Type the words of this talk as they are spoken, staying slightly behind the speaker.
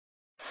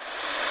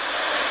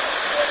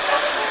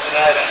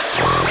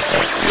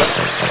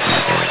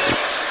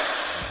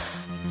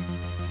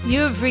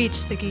You have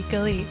reached the Geek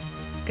Elite.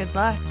 Good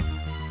luck.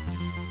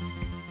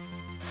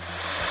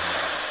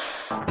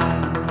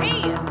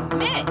 Hey,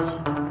 Mitch!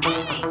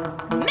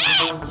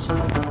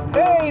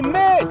 Hey, Mitch! Hey,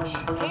 Mitch!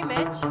 Hey,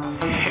 Mitch.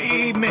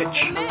 Hey,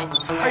 Mitch!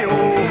 Hi-yo!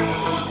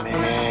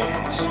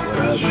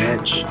 What up,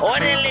 Mitch?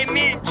 Orderly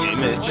Mitch. Hey,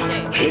 Mitch.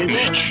 Okay, Hey,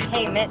 Mitch.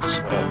 Hey, Mitch.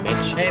 Mitch.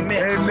 Hey,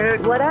 Mitch. Hey,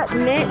 Mitch! What up,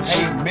 Mitch?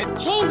 Hey, Mitch.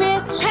 Hey,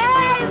 Mitch. Hey, Mitch.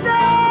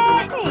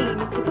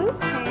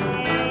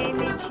 Hey,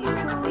 Mitch.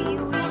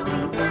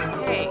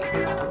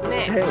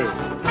 Hey, Mitch.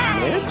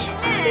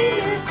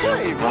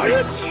 Hey, Mitch. Hey,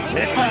 Mitch.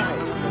 Mitch.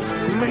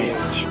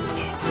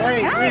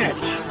 Hey, Mitch.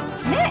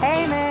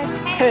 Hey,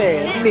 Mitch.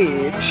 Hey,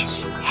 Mitch.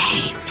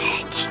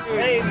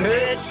 Hey,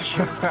 Mitch.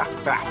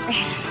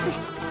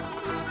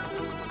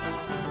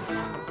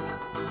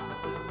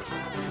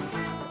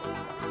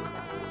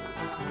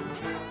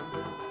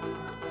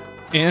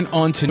 And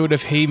on to note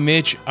of Hey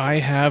Mitch, I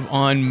have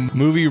on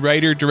movie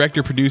writer,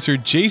 director, producer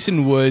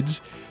Jason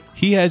Woods.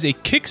 He has a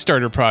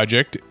Kickstarter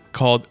project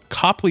called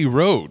Copley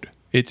Road.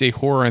 It's a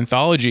horror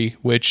anthology,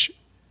 which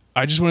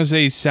I just want to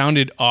say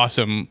sounded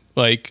awesome.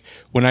 Like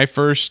when I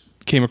first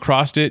came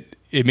across it,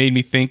 it made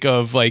me think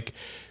of like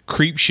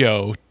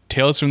Creepshow,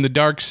 Tales from the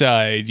Dark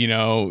Side,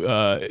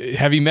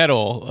 heavy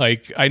metal.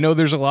 Like I know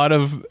there's a lot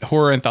of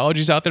horror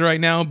anthologies out there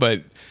right now,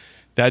 but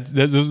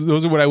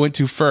those are what I went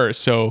to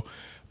first. So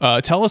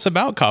tell us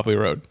about Copley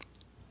Road.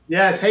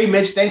 Yes. Hey,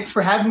 Mitch, thanks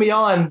for having me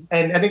on.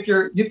 And I think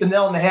you hit the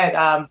nail on the head.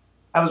 I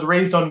was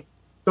raised on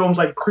films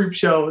like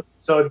Creepshow,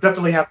 so it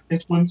definitely have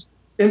influenced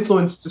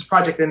this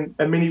project in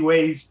many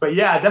ways. But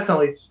yeah,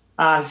 definitely.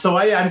 So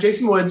I'm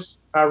Jason Woods,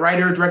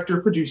 writer,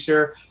 director,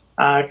 producer.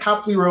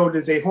 Copley Road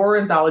is a horror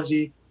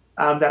anthology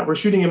that we're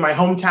shooting in my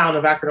hometown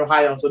of Akron,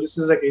 Ohio. So this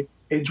is like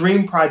a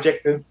dream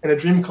project and a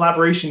dream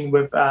collaboration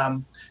with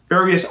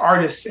various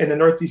artists in the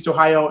Northeast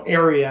Ohio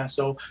area.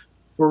 So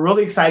we're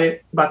really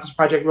excited about this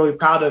project, really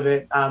proud of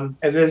it.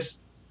 It is,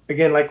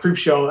 again, like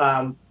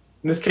Creepshow,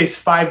 in this case,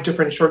 5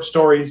 different short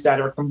stories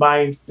that are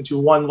combined into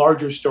one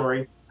larger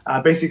story.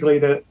 Basically,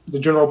 the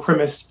general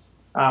premise,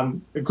 a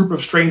group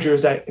of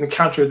strangers that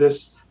encounter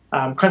this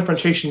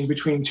confrontation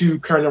between 2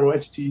 paranormal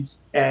entities,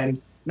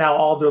 and now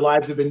all their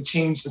lives have been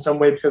changed in some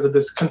way because of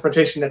this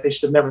confrontation that they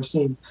should have never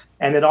seen.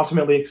 And it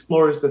ultimately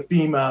explores the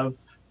theme of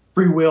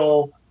free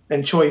will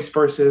and choice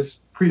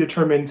versus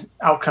predetermined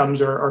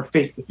outcomes or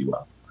fate, if you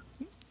will.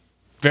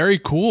 Very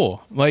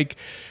cool. Like,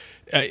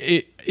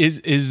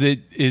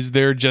 is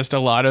there just a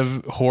lot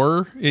of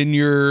horror in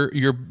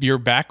your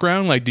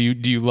background? Like, do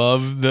you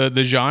love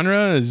the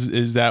genre?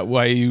 Is that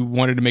why you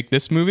wanted to make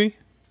this movie?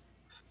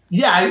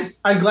 Yeah,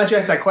 I'm glad you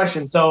asked that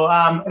question. So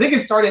I think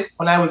it started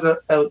when I was a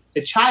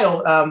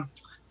child. I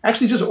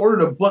actually just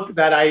ordered a book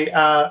that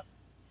I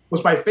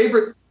was my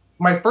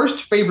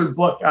first favorite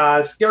book,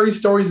 Scary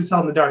Stories to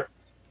Tell in the Dark.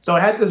 So I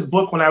had this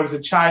book when I was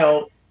a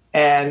child,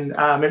 and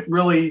it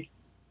really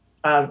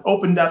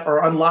opened up or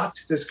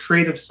unlocked this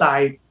creative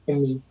side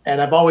in me.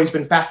 And I've always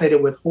been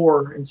fascinated with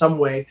horror in some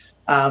way.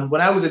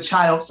 When I was a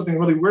child, something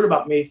really weird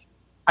about me,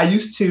 I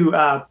used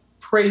to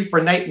pray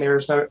for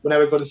nightmares when I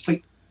would go to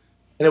sleep.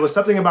 And it was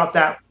something about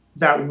that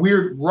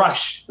weird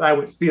rush that I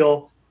would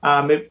feel.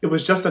 It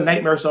was just a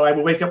nightmare, so I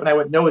would wake up and I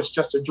would know it's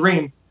just a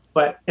dream.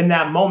 But in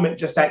that moment,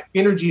 just that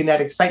energy and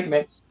that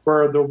excitement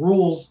where the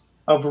rules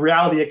of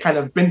reality had kind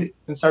of bent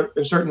in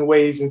certain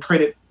ways and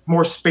created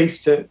more space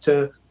to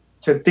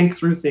think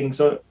through things.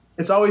 So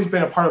it's always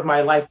been a part of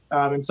my life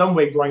in some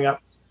way growing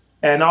up.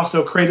 And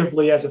also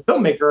creatively as a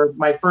filmmaker,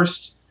 my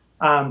first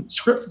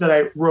script that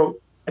I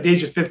wrote at the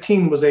age of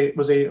 15 was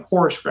a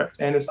horror script.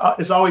 And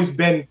it's always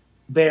been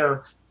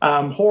there.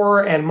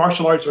 Horror and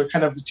martial arts are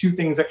kind of the 2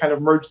 things that kind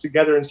of merge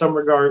together in some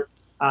regard.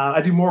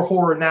 I do more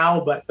horror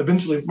now, but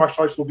eventually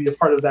martial arts will be a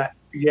part of that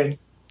again.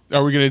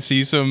 Are we going to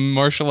see some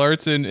martial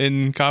arts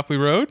in Copley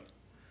Road?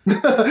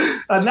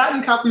 Not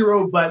in Copley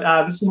Road,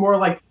 but this is more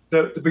like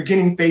the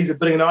beginning phase of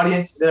building an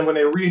audience. Then when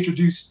they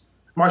reintroduce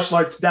martial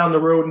arts down the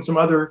road in some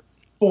other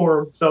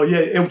form. So yeah,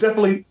 it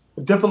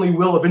definitely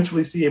will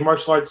eventually see a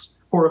martial arts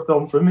horror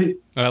film for me.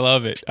 I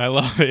love it.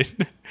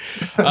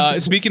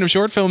 Speaking of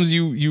short films,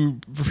 you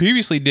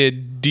previously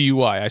did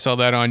DUI. I saw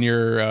that on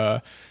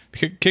your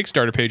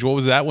Kickstarter page. What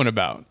was that one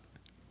about?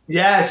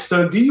 Yes,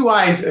 so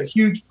DUI is a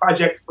huge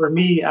project for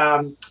me.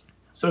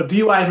 So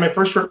DUI is my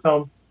first short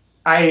film.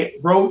 I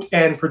wrote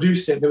and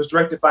produced it. It was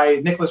directed by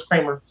Nicholas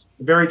Kramer,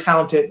 a very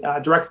talented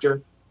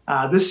director.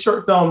 This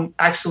short film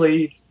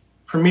actually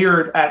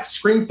premiered at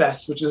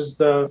Screamfest, which is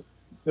the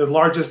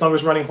largest,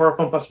 longest running horror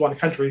film festival in the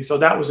country. So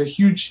that was a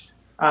huge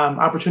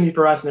opportunity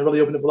for us, and it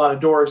really opened up a lot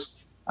of doors.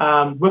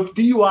 With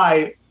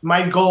DUI,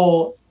 my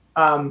goal,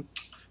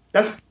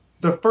 that's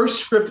the first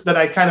script that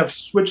I kind of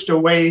switched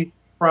away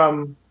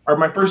from, or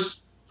my first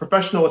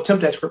professional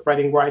attempt at script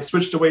writing, where I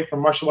switched away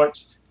from martial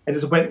arts and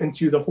just went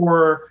into the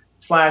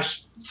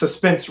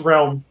horror/suspense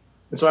realm.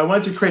 And so I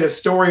wanted to create a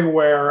story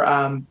where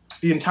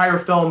the entire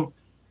film,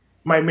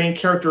 my main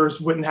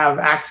characters wouldn't have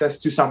access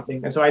to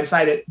something. And so I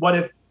decided, what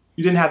if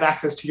you didn't have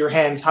access to your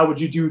hands? How would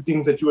you do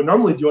things that you would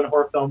normally do in a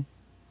horror film?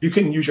 You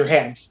couldn't use your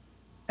hands.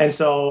 And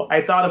so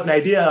I thought of an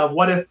idea of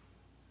what if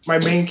my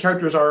main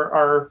characters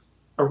are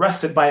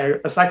arrested by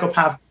a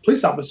psychopath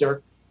police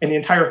officer, and the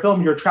entire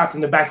film you're trapped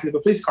in the backseat of a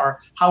police car.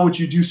 How would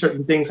you do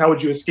certain things? How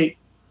would you escape?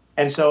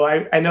 And so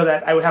I know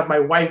that I would have my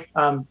wife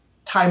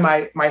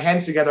tie my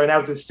hands together, and I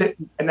would just sit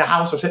in the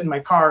house or sit in my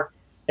car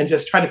and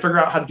just try to figure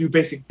out how to do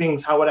basic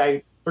things. How would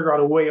I figure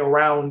out a way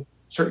around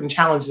certain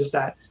challenges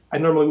that I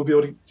normally would be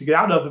able to get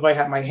out of if I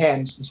had my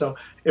hands? And so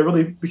it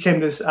really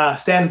became this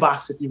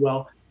sandbox, if you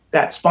will,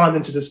 that spawned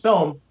into this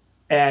film.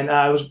 And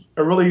it was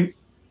a really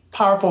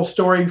powerful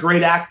story,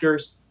 great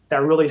actors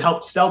that really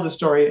helped sell the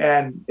story.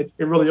 And it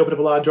really opened up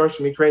a lot of doors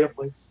for me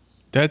creatively.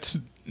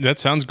 That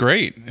sounds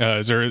great.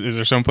 Is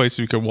there some place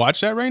we could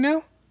watch that right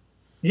now?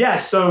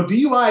 Yes. So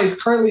DUI is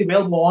currently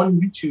available on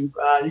YouTube.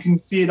 You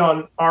can see it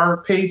on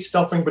our page,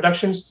 Stealthwing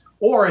Productions,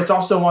 or it's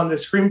also on the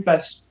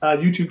Screamfest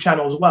YouTube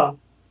channel as well.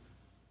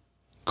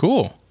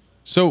 Cool.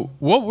 So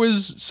what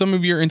was some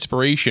of your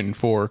inspiration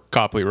for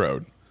Copley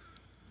Road?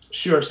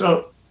 Sure.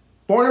 So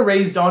born and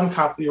raised on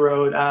Copley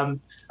Road,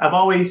 I've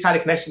always had a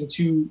connection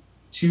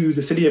to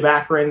the city of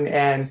Akron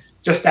and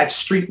just that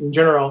street in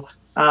general.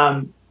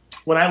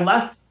 When I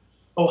left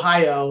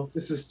Ohio,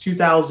 this is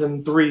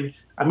 2003,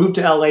 I moved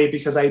to LA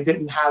because I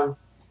didn't have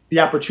the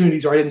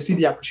opportunities, or I didn't see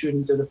the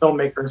opportunities as a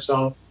filmmaker.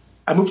 So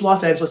I moved to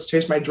Los Angeles to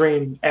chase my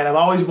dream, and I've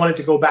always wanted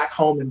to go back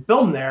home and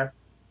film there,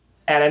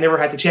 and I never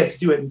had the chance to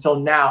do it until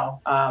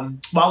now.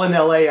 While in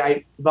LA,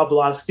 I developed a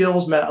lot of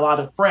skills, met a lot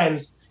of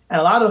friends, and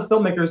a lot of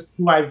filmmakers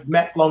who I've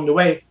met along the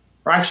way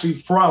are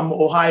actually from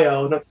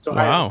Ohio, Northeast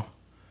Ohio. Wow.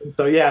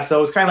 So yeah, so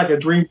it was kind of like a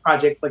dream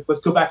project. Like, let's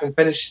go back and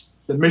finish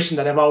the mission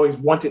that I've always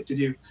wanted to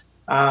do.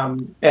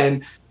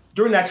 And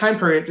during that time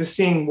period, just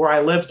seeing where I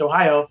lived in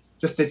Ohio,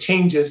 just the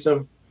changes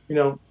of,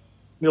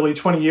 nearly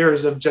 20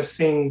 years of just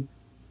seeing,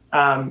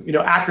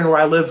 Akron, where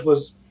I lived,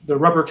 was the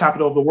rubber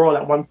capital of the world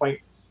at one point.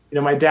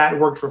 My dad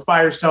worked for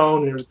Firestone,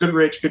 and there was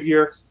Goodrich,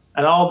 Goodyear,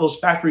 and all of those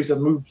factories have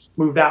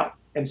moved out.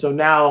 And so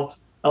now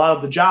a lot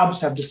of the jobs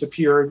have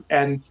disappeared,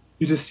 and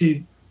you just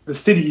see the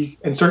city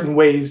in certain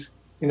ways,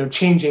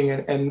 changing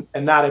and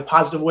not a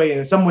positive way. And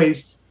in some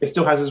ways, it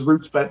still has its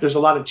roots, but there's a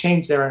lot of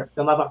change there and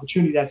a lot of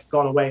opportunity that's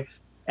gone away.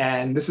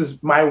 And this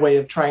is my way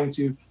of trying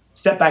to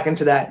step back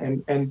into that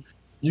and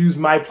use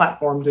my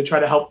platform to try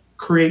to help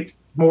create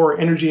more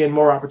energy and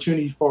more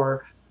opportunity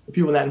for the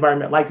people in that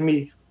environment like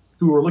me,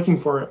 who are looking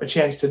for a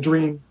chance to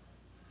dream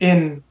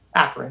in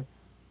Akron.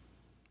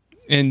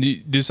 And you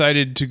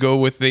decided to go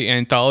with the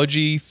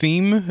anthology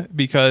theme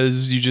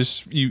because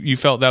you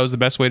felt that was the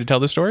best way to tell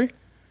the story?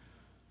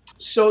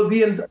 So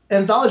the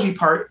anthology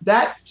part,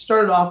 that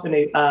started off in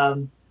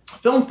a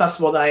film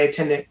festival that I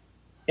attended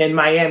in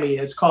Miami.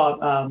 It's called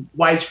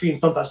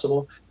Widescreen Film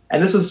Festival.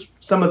 And this is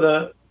one of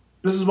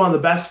the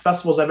best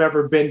festivals I've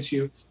ever been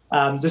to.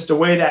 Just the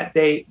way that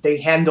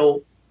they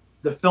handle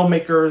the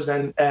filmmakers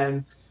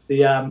and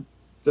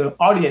the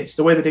audience,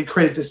 the way that they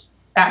created this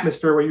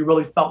atmosphere where you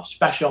really felt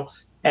special.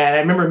 And I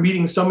remember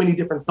meeting so many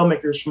different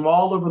filmmakers from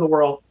all over the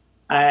world,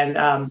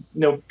 and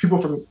people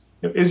from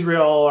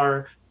Israel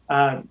or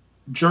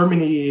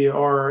Germany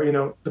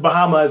or the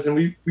Bahamas,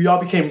 and we all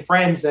became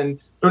friends. And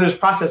during this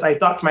process, I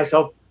thought to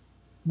myself,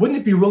 wouldn't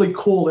it be really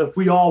cool if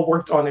we all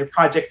worked on a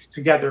project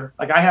together?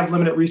 Like, I have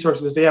limited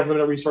resources, they have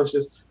limited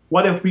resources.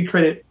 What if we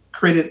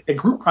created a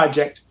group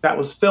project that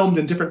was filmed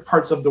in different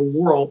parts of the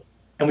world,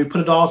 and we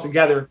put it all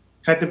together,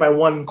 connected by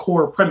one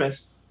core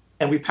premise,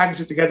 and we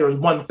packaged it together as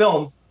one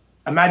film?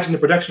 Imagine the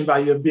production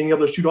value of being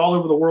able to shoot all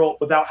over the world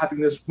without having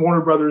this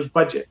Warner Brothers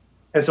budget.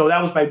 And so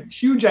that was my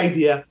huge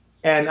idea.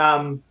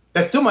 And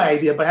that's still my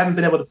idea, but I haven't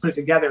been able to put it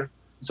together.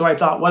 So I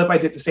thought, what if I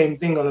did the same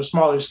thing on a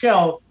smaller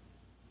scale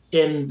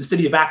in the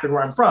city of Akron,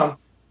 where I'm from?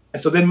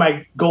 And so then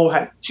my goal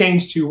had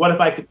changed to, what if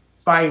I could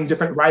find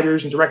different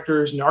writers and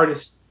directors and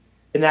artists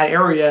in that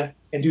area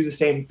and do the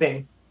same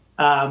thing?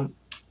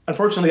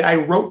 Unfortunately, I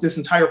wrote this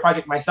entire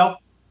project myself.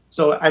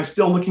 So I'm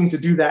still looking to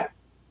do that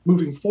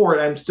moving forward.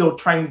 I'm still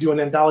trying to do an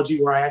anthology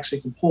where I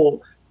actually can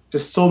pull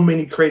just so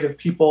many creative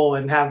people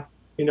and have,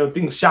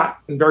 things shot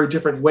in very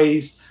different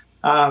ways.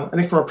 I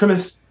think from a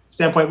premise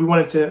standpoint, we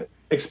wanted to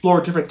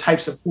explore different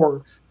types of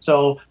horror.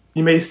 So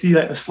you may see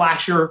a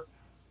slasher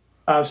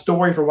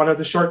story for one of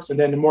the shorts, and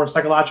then a more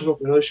psychological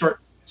for another short.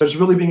 So it's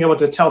really being able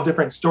to tell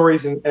different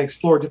stories and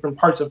explore different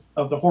parts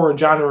of the horror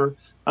genre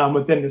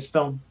within this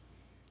film.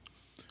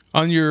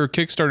 On your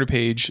Kickstarter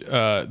page,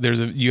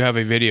 you have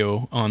a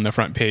video on the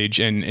front page,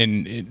 and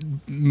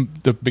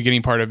the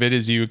beginning part of it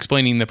is you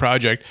explaining the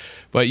project,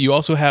 but you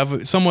also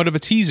have somewhat of a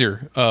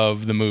teaser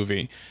of the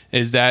movie.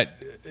 Is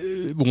that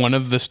one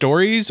of the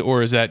stories,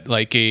 or is that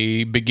like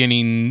a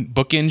beginning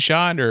bookend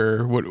shot,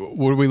 or what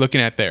are we looking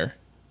at there?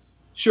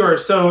 Sure.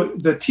 So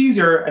the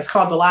teaser is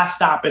called The Last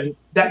Stop, and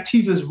that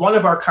teases one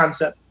of our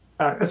concept.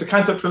 It's a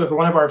concept trailer for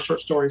one of our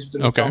short stories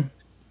within the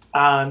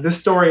film. This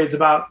story is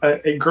about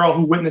a girl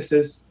who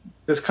witnesses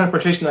this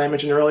confrontation that I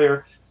mentioned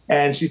earlier,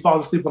 and she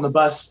falls asleep on the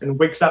bus and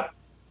wakes up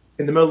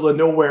in the middle of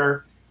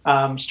nowhere,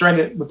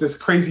 stranded with this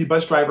crazy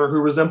bus driver who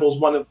resembles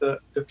one of the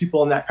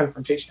people in that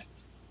confrontation.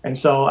 And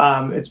so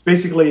it's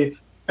basically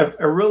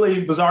a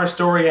really bizarre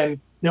story, and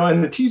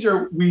In the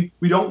teaser, we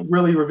don't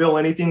really reveal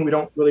anything. We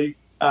don't really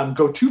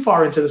go too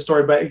far into the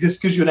story, but it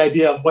just gives you an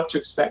idea of what to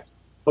expect.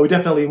 But we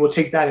definitely will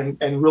take that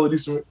and really do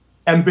some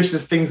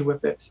ambitious things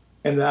with it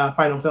in the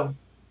final film.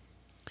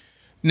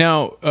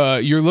 Now,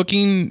 you're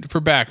looking for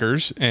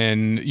backers,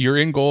 and your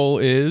end goal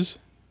is?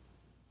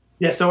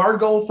 Yeah, so our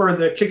goal for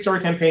the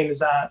Kickstarter campaign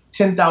is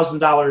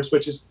 $10,000,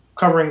 which is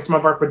covering some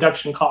of our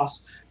production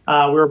costs.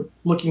 We're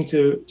looking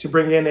to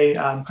bring in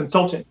a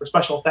consultant for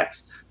special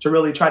effects to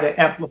really try to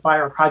amplify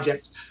our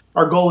project.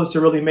 Our goal is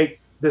to really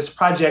make this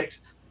project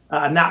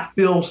not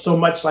feel so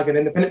much like an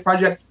independent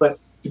project, but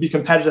to be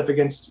competitive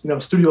against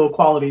studio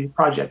quality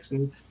projects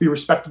and be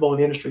respectable in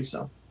the industry.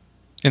 So,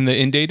 and the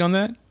end date on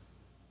that?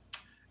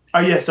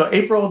 So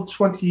April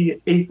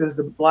 28th is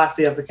the last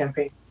day of the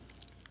campaign.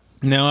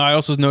 Now, I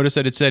also noticed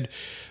that it said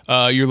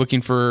you're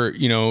looking for,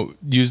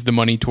 use the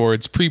money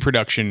towards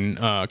pre-production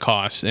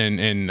costs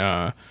and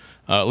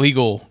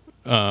legal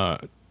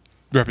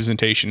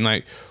representation.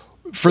 Like,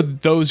 for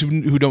those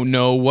who don't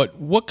know,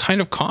 what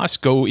kind of costs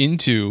go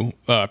into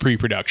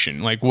pre-production?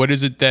 Like, what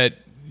is it that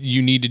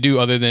you need to do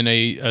other than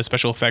a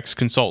special effects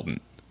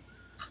consultant?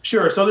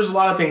 Sure. So there's a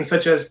lot of things,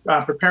 such as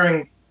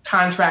preparing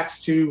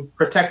contracts to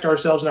protect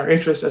ourselves and our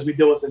interests as we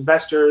deal with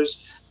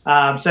investors,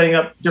 setting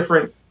up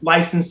different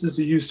licenses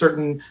to use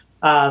certain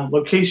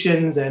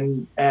locations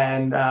and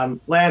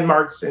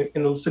landmarks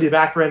in the city of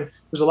Akron.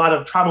 There's a lot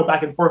of travel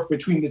back and forth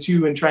between the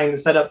two and trying to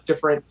set up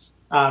different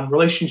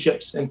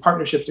relationships and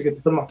partnerships to get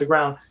the film off the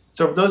ground.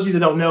 So for those of you that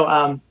don't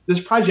know, this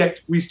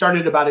project we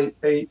started about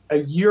a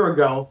year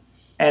ago,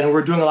 and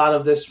we're doing a lot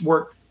of this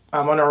work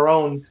on our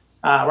own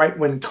right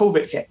when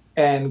COVID hit.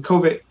 And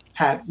COVID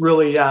had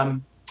really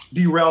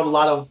derailed a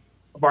lot of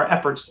our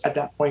efforts at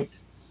that point.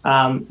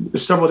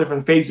 There's several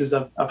different phases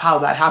of how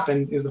that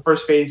happened. In the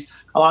first phase,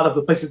 a lot of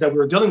the places that we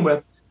were dealing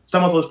with,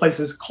 some of those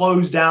places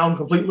closed down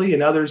completely,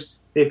 and others,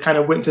 they kind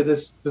of went into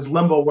this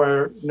limbo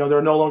where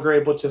they're no longer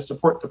able to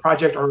support the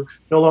project or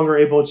no longer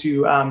able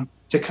to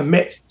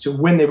commit to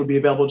when they would be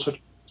available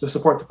to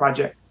support the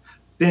project.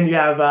 Then you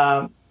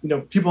have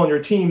people on your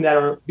team that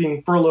are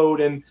being furloughed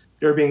and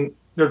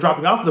they're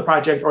dropping off the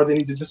project, or they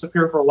need to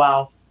disappear for a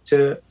while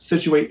to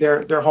situate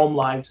their home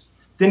lives.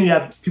 Then you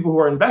have people who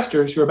are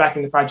investors who are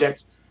backing the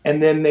project,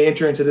 and then they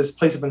enter into this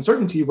place of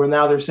uncertainty where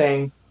now they're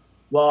saying,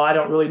 well, I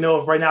don't really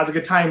know if right now is a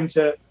good time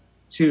to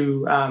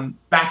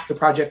back the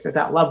project at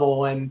that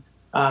level. And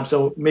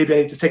so maybe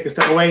I need to take a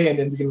step away, and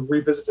then we can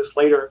revisit this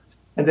later.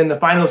 And then the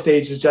final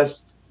stage is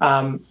just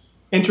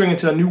entering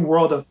into a new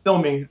world of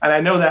filming. And I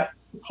know that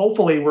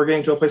hopefully we're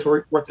getting to a place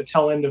where we're at the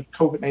tail end of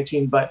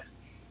COVID-19, but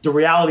the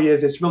reality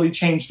is it's really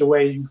changed the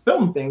way you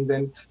film things.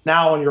 And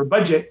now on your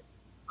budget,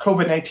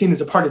 COVID-19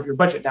 is a part of your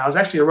budget now. It's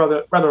actually a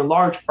rather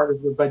large part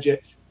of your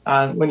budget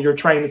when you're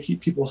trying to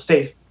keep people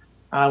safe.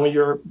 When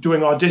you're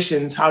doing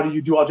auditions, how do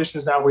you do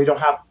auditions now where you don't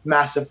have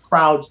massive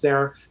crowds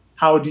there?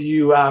 How do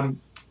you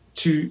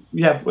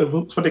you have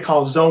what's what they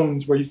call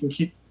zones, where you can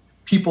keep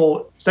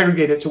people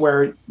segregated to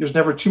where there's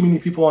never too many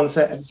people on the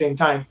set at the same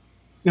time.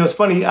 It's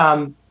funny,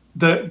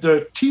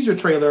 the teaser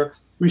trailer,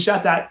 we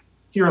shot that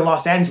here in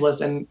Los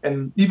Angeles,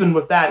 and even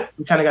with that,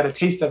 we kind of got a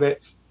taste of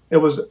it. It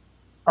was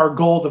our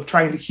goal of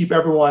trying to keep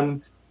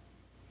everyone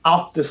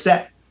off the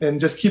set and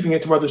just keeping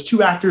it to where there's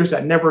two actors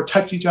that never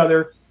touch each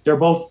other. They're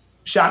both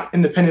shot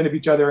independent of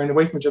each other and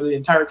away from each other the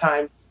entire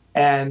time.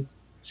 And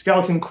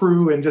skeleton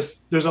crew, and just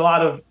there's a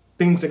lot of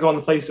things that go in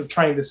the place of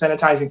trying to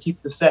sanitize and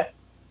keep the set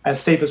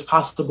as safe as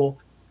possible.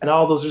 And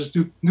all those are just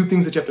new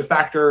things that you have to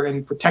factor,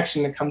 and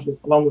protection that comes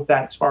along with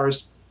that as far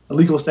as the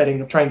legal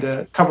setting of trying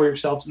to cover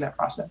yourselves in that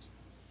process.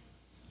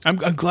 I'm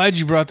glad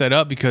you brought that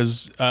up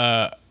because,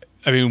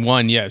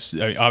 one, yes,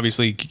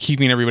 obviously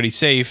keeping everybody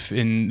safe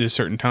in this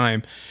certain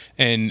time,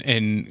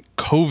 and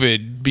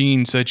COVID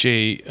being such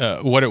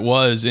a what it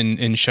was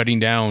and shutting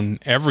down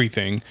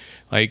everything.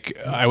 Like,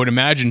 I would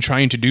imagine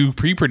trying to do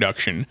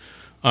pre-production,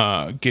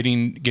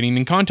 getting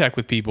in contact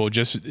with people,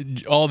 just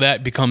all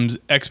that becomes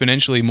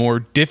exponentially more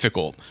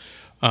difficult.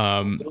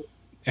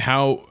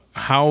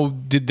 How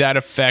did that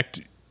affect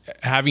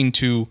having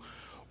to,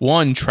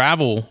 one,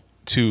 travel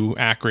to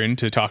Akron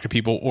to talk to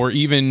people, or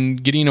even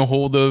getting a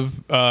hold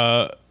of,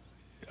 I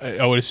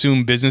would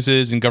assume,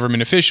 businesses and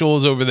government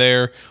officials over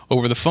there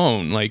over the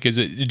phone? Like,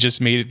 it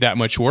just made it that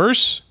much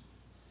worse?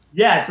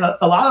 Yes,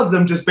 a lot of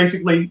them just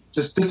basically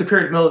just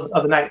disappeared in the middle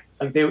of the night.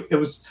 Like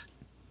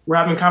we're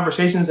having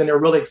conversations, and they're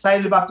really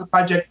excited about the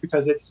project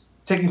because it's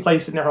taking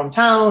place in their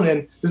hometown,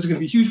 and this is going to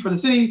be huge for the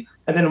city.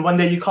 And then one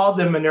day you call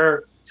them, and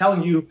they're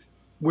telling you,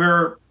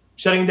 we're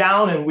shutting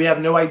down, and we have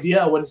no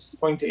idea when it's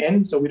going to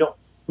end. So we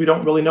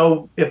don't really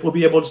know if we'll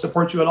be able to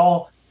support you at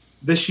all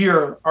this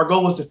year. Our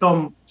goal was to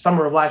film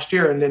summer of last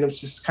year, and then it was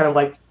just kind of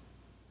like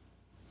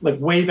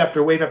wave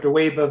after wave after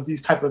wave of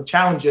these type of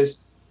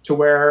challenges, to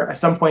where at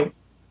some point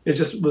it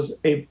just was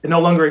no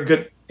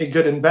longer a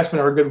good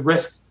investment or a good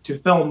risk to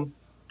film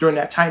during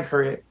that time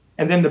period.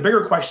 And then the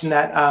bigger question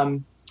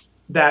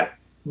that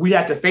we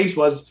had to face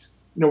was,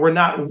 we're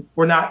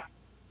not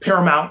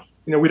Paramount.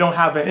 We don't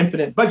have an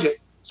infinite budget.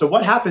 So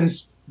what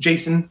happens,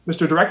 Jason,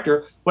 Mr.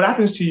 Director? What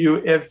happens to you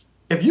if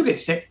if you get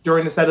sick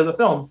during the set of the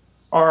film,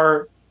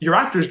 or your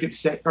actors get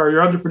sick, or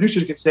your other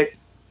producers get sick,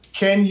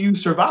 can you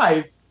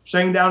survive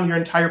shutting down your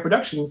entire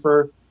production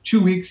for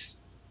 2 weeks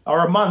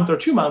or a month or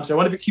 2 months? And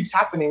what if it keeps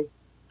happening?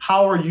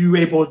 How are you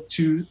able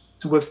to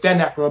withstand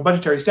that from a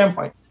budgetary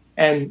standpoint?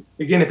 And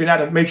again, if you're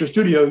not a major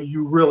studio,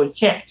 you really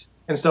can't.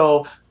 And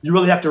so you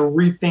really have to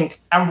rethink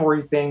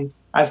everything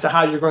as to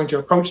how you're going to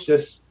approach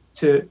this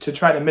to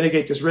try to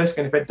mitigate this risk.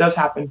 And if it does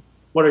happen,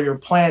 what are your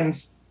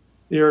plans,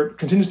 your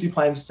contingency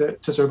plans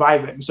to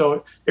survive it? And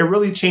so it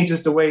really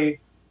changes the way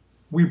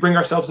we bring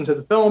ourselves into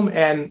the film,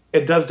 and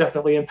it does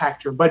definitely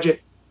impact your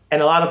budget.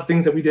 And a lot of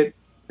things that we did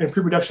in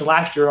pre-production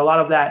last year, a lot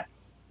of that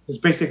is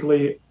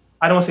basically,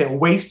 I don't want to say a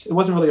waste. It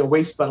wasn't really a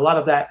waste, but a lot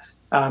of that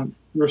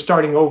we were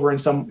starting over in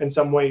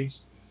some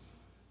ways.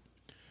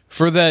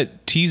 For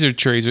that teaser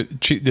trailer,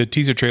 the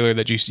teaser trailer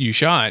that you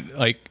shot,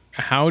 like,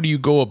 how do you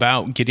go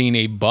about getting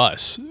a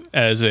bus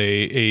as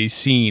a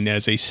scene,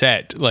 as a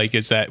set? Like,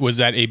 was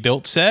that a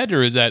built set,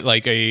 or is that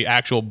like a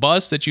actual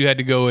bus that you had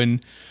to go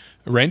and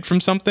rent from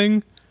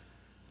something?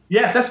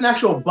 Yes, that's an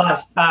actual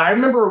bus. I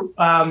remember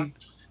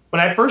when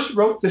I first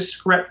wrote the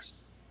script,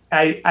 or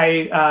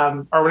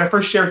when I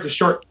first shared the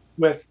short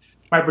with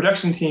my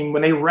production team,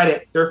 when they read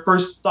it, their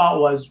first thought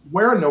was,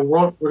 where in the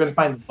world we're going to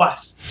find the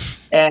bus?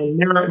 And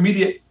their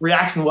immediate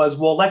reaction was,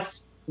 well,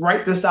 let's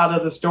write this out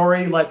of the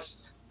story. Let's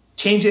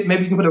change it.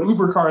 Maybe you can put an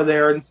Uber car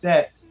there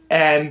instead.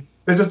 And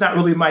that's just not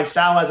really my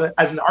style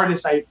as an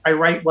artist. I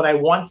write what I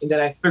want, and then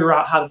I figure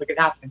out how to make it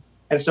happen.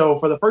 And so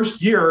for the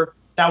first year,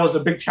 that was a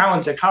big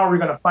challenge. Like, how are we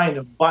going to find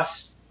a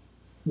bus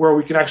where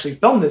we can actually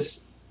film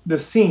this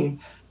scene?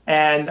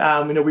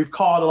 And we've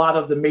called a lot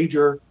of the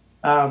major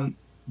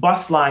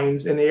bus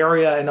lines in the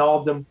area, and all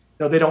of them,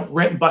 they don't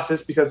rent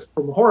buses because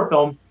from a horror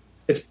film,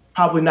 it's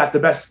probably not the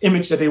best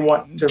image that they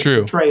want to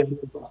portray in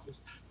the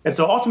buses. And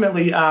so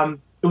ultimately,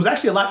 it was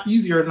actually a lot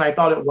easier than I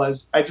thought it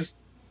was. I just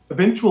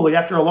eventually,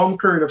 after a long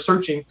period of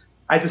searching,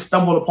 I just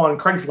stumbled upon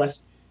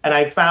Craigslist, and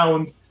I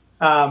found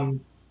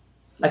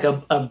like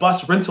a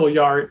bus rental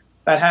yard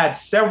that had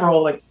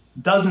several, like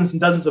dozens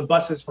and dozens of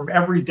buses from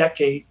every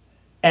decade.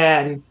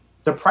 And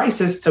the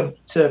prices to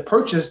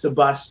purchase the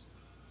bus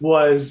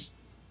was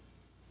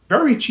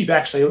very cheap,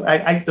 actually.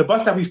 The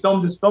bus that we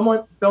filmed this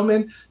film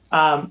in,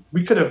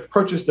 we could have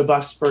purchased the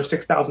bus for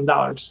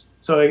 $6,000.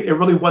 So it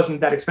really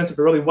wasn't that expensive.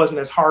 It really wasn't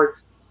as hard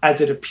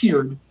as it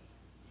appeared.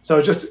 So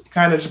it's just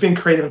kind of just being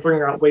creative and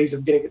figuring out ways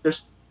of getting it.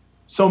 There's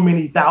so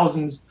many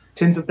thousands,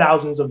 tens of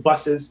thousands of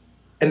buses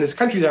in this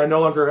country that are no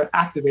longer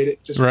activated,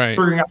 just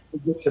figuring out how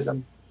to get to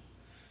them.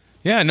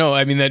 Yeah, no,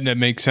 I mean, that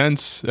makes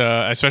sense,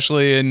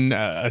 especially in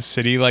a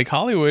city like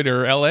Hollywood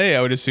or LA.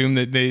 I would assume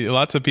that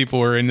lots of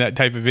people are in that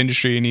type of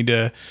industry and need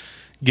to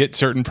get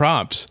certain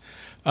props.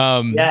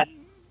 I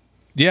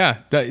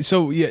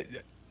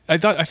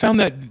found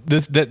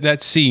that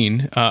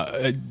scene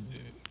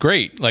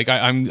great. Like,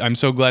 I'm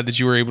so glad that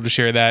you were able to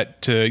share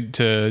that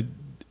to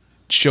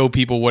show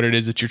people what it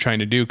is that you're trying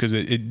to do, because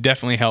it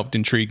definitely helped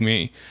intrigue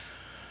me.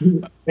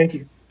 Thank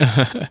you.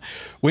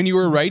 When you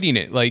were writing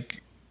it, like,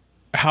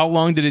 how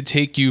long did it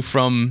take you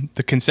from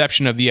the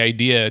conception of the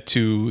idea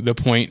to the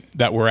point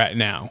that we're at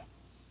now?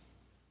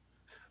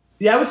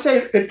 Yeah, I would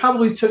say it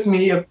probably took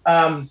me,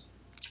 I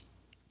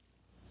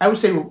would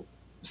say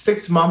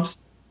 6 months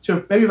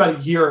to maybe about a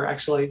year,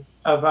 actually,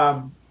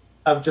 of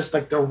just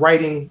like the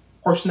writing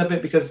portion of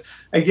it. Because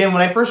again,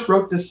 when I first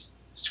wrote this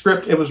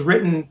script, it was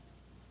written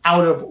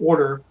out of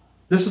order.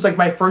 This was like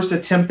my first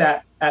attempt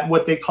at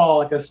what they call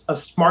like a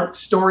smart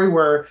story,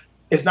 where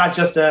it's not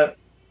just a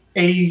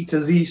to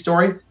Z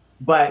story,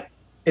 but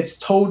it's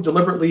told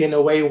deliberately in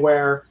a way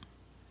where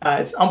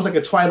it's almost like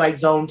a Twilight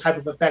Zone type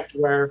of effect,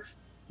 where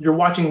you're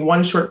watching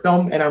one short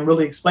film and I'm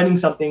really explaining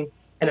something,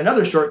 and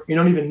another short, you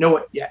don't even know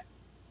it yet.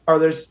 Or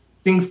there's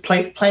things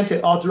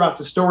planted all throughout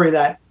the story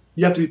that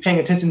you have to be paying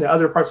attention to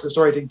other parts of the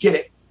story to get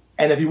it.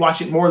 And if you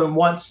watch it more than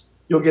once,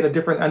 you'll get a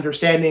different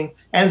understanding.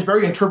 And it's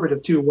very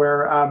interpretive too,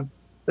 where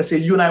let's say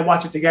you and I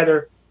watch it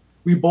together,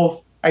 we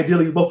both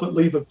would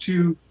leave with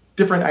two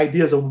different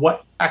ideas of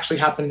what actually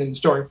happened in the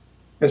story.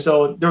 And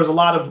so there was a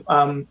lot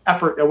of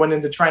effort that went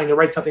into trying to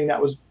write something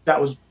that was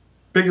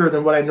bigger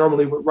than what I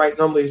normally would write.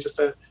 Normally it's just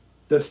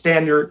the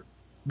standard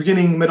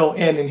beginning, middle,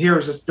 end. And here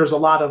is just, there's a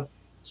lot of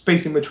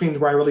space in between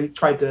where I really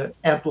tried to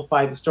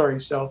amplify the story.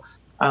 So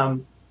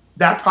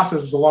that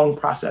process was a long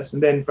process.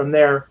 And then from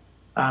there,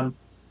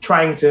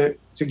 trying to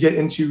get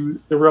into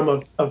the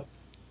realm of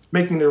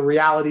making it a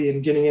reality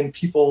and getting in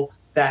people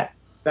that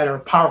are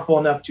powerful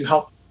enough to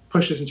help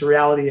push this into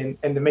reality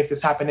and to make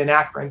this happen in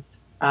Akron.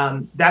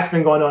 That's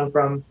been going on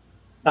from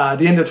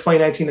the end of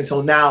 2019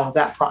 until now,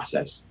 that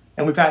process.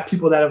 And we've had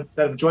people that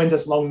have joined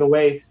us along the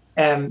way.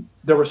 And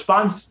the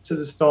response to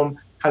this film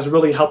has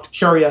really helped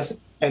carry us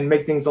and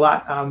make things a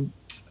lot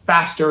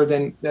faster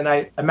than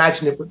I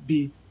imagined it would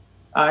be.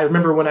 I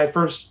remember when I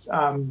first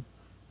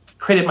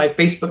created my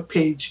Facebook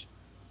page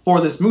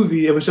for this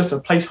movie, it was just a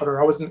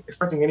placeholder. I wasn't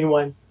expecting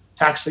anyone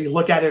to actually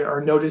look at it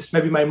or notice,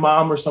 maybe my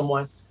mom or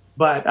someone.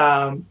 But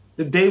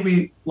the day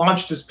we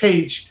launched this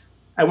page,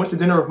 I went to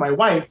dinner with my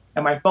wife,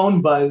 and my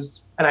phone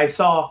buzzed, and I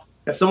saw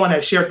that someone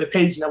had shared the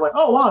page, and I went,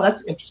 oh, wow,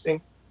 that's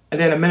interesting. And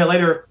then a minute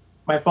later,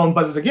 my phone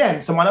buzzes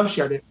again. Someone else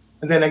shared it,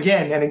 and then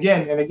again and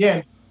again and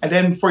again. And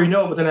then before you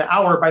know it, within an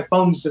hour, my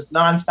phone's just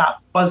nonstop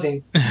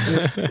buzzing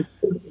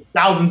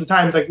thousands of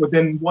times, like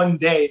within one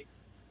day.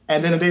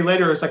 And then a day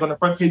later, it's like on the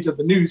front page of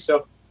the news.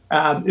 So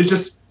it's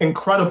just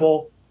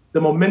incredible,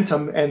 the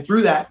momentum. And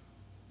through that,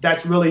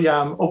 that's really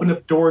opened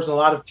up doors. And a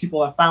lot of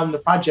people have found the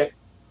project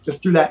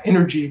just through that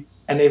energy,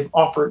 and they've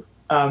offered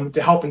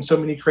to help in so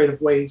many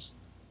creative ways.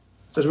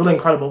 So it's really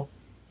incredible.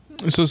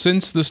 So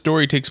since the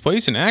story takes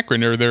place in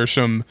Akron, are there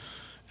some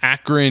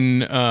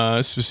Akron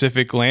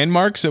specific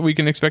landmarks that we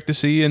can expect to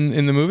see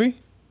in the movie?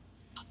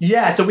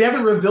 Yeah, so we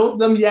haven't revealed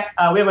them yet.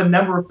 We have a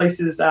number of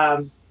places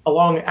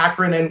along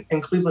Akron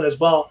and Cleveland as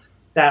well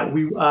that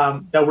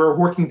we're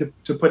working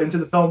to put into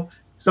the film.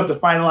 So to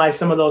finalize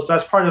some of those. So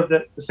that's part of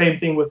the same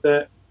thing with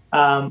the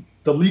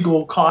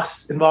legal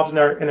costs involved in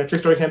our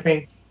Kickstarter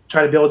campaign.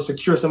 Try to be able to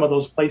secure some of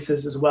those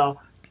places as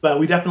well. But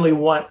we definitely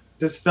want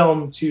this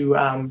film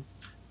to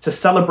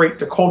celebrate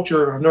the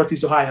culture of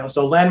Northeast Ohio.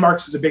 So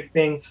landmarks is a big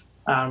thing.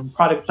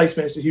 Product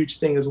placement is a huge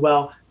thing as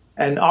well.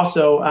 And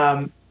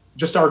also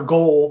just our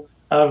goal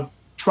of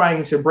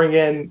trying to bring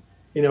in,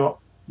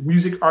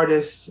 music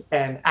artists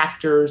and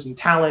actors and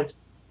talent,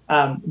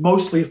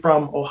 mostly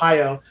from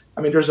Ohio.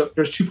 I mean,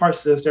 there's two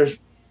parts to this. There's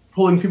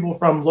pulling people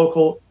from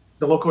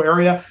the local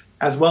area,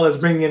 as well as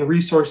bringing in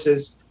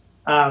resources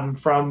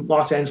from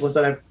Los Angeles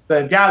that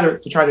I've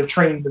gathered to try to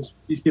train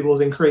these people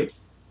and create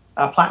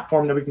a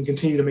platform that we can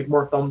continue to make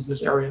more films in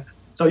this area.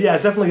 So yeah,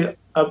 it's definitely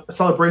a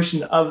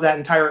celebration of that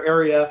entire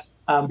area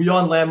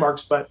beyond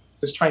landmarks, but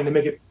just trying to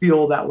make it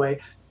feel that way.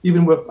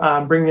 Even with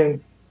bringing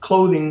in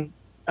clothing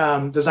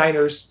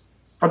designers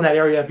from that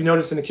area. If you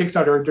notice in the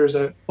Kickstarter, there's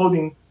a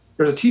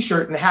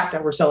T-shirt and a hat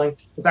that we're selling.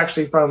 It's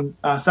actually from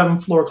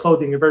 7th Floor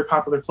Clothing, a very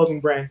popular clothing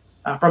brand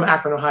from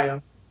Akron,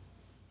 Ohio.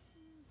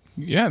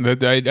 Yeah,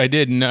 I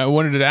did, and I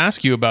wanted to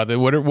ask you about that.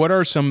 What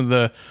are some of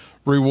the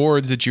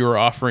rewards that you are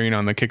offering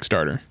on the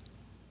Kickstarter?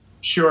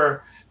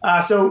 Sure.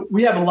 So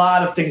we have a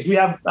lot of things. We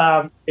have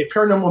a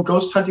paranormal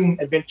ghost hunting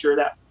adventure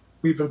that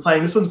we've been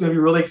playing. This one's going to be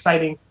really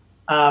exciting.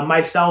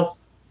 Myself,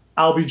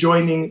 I'll be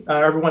joining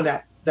everyone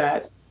that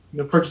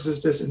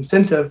purchases this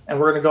incentive, and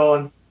we're going to go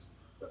on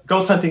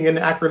ghost hunting in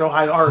Akron,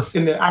 Ohio, or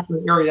in the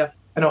Akron area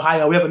in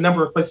Ohio. We have a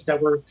number of places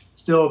that we're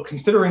still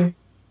considering.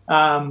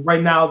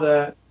 Right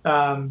now,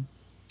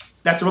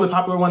 that's a really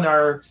popular one.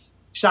 Our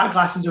shot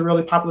glasses are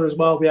really popular as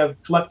well. We have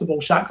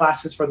collectible shot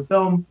glasses for the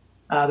film.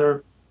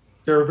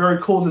 They're a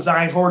very cool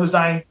design, horror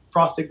design,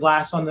 frosted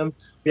glass on them.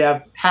 We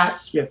have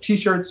hats, we have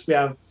T-shirts, we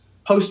have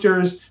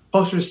posters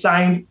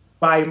signed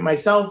by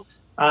myself.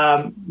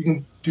 You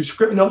can do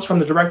script notes from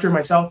the director,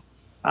 myself.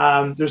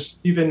 There's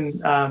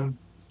even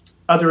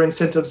other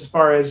incentives as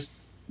far as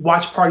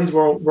watch parties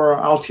where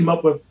I'll team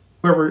up with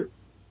whoever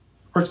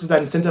purchases that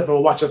incentive, and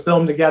we'll watch a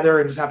film together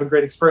and just have a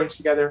great experience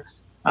together.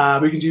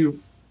 We can do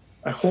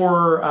a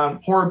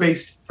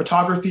horror-based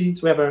photography.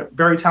 So we have a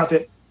very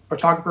talented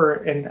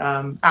photographer in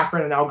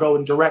Akron, and I'll go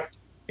and direct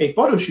a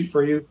photo shoot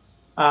for you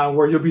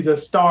where you'll be the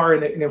star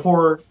in a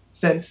horror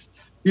sense.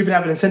 We even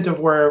have an incentive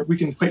where we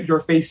can put your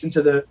face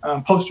into the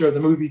poster of the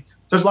movie.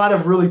 So there's a lot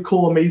of really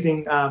cool,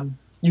 amazing,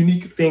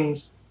 unique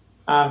things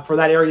for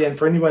that area and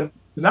for anyone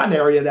who's not in the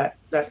area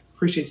that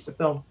appreciates the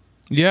film.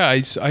 Yeah,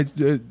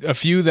 a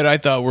few that I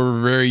thought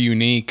were very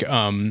unique.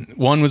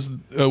 One was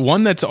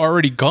one that's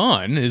already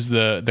gone is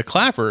the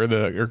clapper.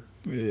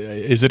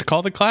 Is it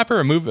called the clapper?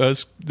 A move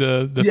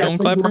the film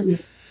clapper.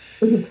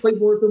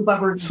 Slateboard film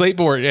clapper.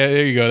 Slateboard. Yeah,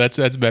 there you go.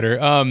 That's better.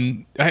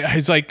 I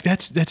was like,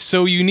 that's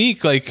so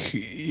unique. Like,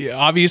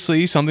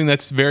 obviously something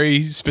that's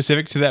very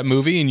specific to that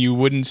movie and you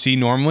wouldn't see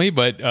normally.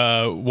 But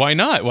why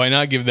not? Why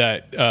not give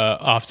that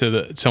off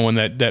to someone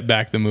that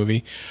backed the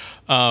movie?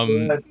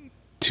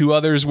 Two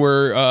others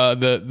were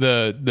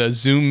the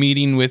Zoom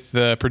meeting with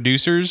the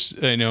producers,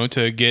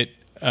 to get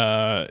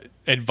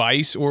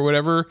advice or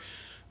whatever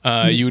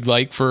you would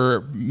like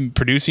for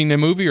producing a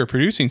movie or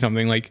producing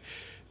something. Like,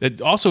 it's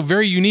also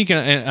very unique,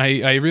 and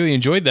I really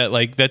enjoyed that.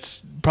 Like,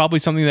 that's probably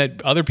something that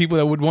other people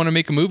that would want to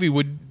make a movie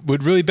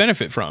would really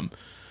benefit from.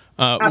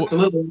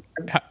 Absolutely.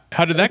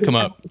 How did that come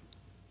up?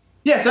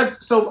 Yes,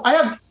 so I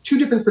have two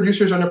different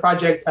producers on the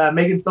project,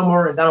 Megan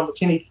Fillmore and Donald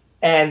McKinney.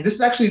 And these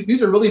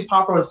are really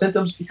popular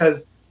incentives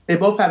because they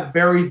both have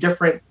very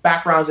different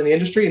backgrounds in the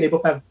industry, and they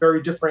both have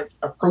very different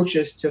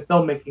approaches to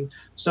filmmaking.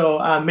 So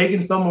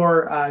Megan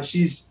Fillmore,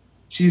 she's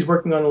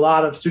working on a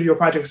lot of studio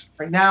projects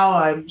right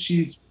now.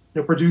 She's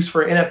produced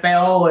for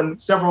NFL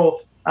and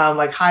several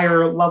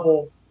higher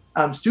level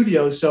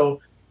studios.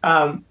 So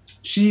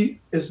you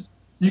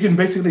can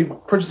basically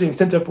purchase the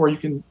incentive where you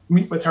can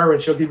meet with her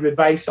and she'll give you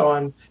advice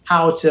on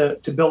how to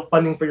build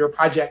funding for your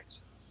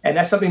project. And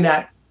that's something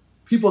that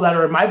people that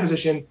are in my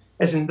position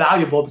is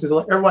invaluable because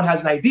everyone has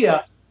an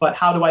idea, but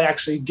how do I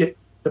actually get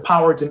the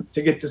power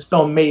to get this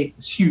film made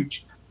is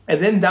huge.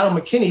 And then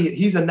Donald McKinney,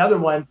 he's another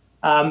one.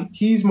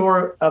 He's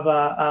more of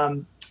a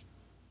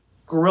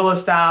guerrilla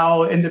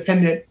style,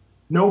 independent,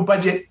 no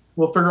budget.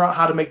 We'll figure out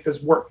how to make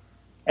this work.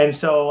 And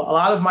so a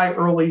lot of my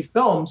early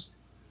films,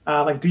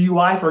 like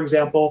DUI, for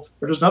example,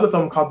 or there's another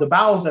film called The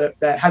Bowels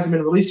that hasn't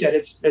been released yet.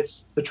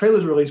 It's the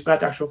trailer's released, but not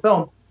the actual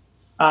film.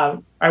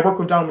 I worked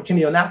with Donald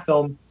McKinney on that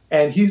film,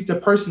 and he's the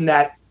person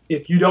that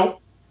if you don't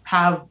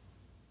have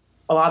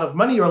a lot of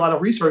money or a lot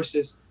of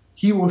resources,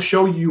 he will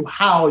show you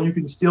how you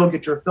can still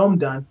get your film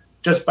done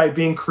just by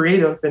being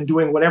creative and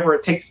doing whatever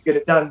it takes to get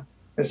it done.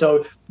 And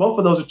so both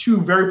of those are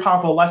two very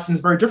powerful lessons,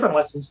 very different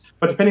lessons,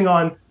 but depending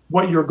on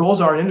what your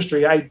goals are in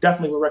industry, I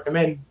definitely would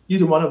recommend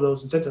either one of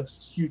those incentives.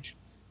 It's huge.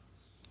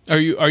 Are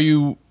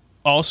you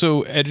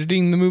also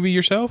editing the movie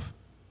yourself?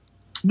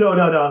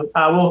 No.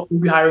 We'll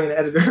be hiring an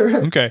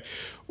editor. Okay.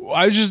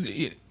 I was just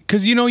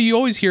because you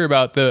always hear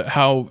about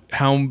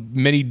how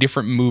many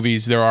different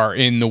movies there are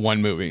in the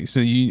one movie. So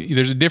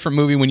there's a different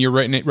movie when you're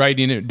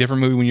writing it,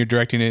 different movie when you're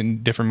directing it,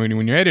 and different movie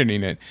when you're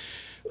editing it.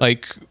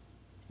 Like,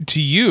 to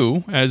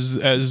you as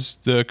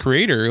the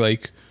creator,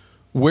 like,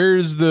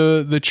 where's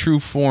the true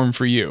form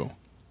for you?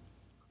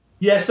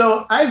 Yeah,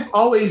 so I've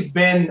always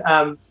been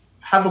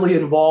heavily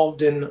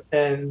involved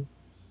in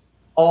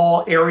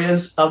all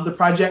areas of the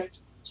project.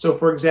 So,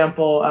 for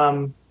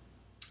example,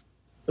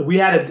 we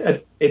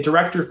had a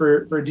director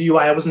for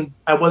DUI.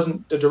 I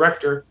wasn't the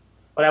director,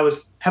 but I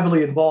was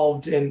heavily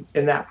involved in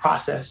that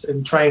process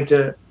and trying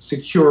to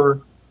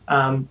secure,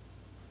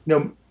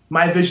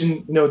 my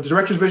vision, the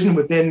director's vision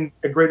within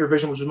a greater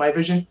vision, which was my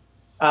vision.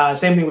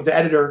 Same thing with the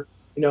editor.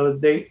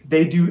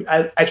 They do.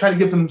 I try to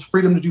give them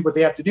freedom to do what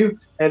they have to do,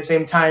 and at the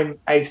same time,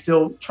 I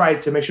still try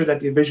to make sure that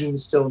the vision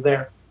is still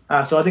there.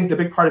 So I think the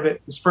big part of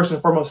it is first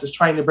and foremost is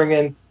trying to bring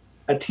in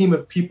a team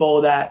of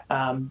people that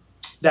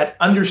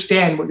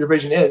understand what your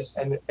vision is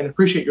and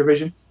appreciate your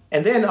vision,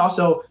 and then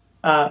also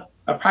a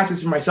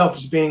practice for myself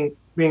is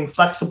being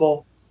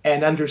flexible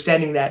and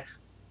understanding that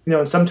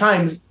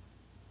sometimes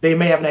they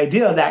may have an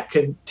idea that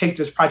could take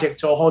this project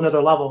to a whole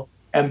nother level,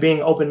 and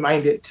being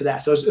open-minded to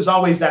that. So it's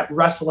always that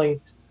wrestling,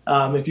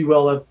 if you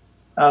will,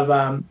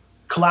 of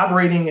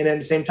collaborating and at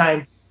the same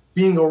time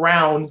being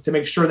around to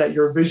make sure that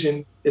your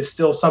vision is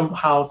still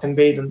somehow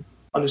conveyed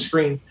on the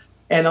screen.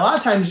 And a lot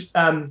of times,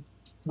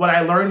 what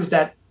I learned is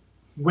that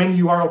when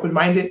you are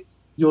open-minded,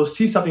 you'll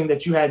see something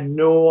that you had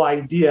no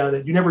idea,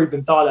 that you never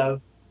even thought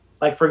of.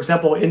 Like, for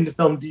example, in the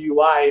film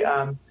DUI,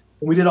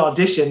 when we did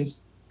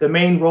auditions, the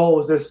main role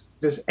was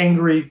this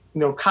angry,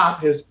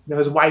 cop. His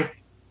wife,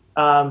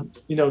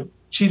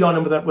 cheated on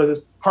him with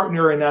his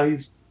partner, and now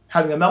he's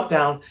having a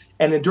meltdown.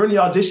 And then during the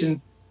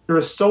audition, there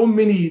were so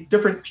many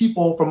different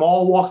people from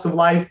all walks of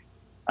life,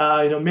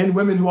 men,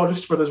 women who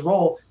auditioned for this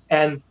role.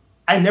 And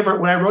when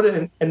I wrote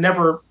it, I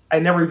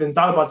never even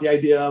thought about the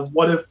idea of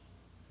what if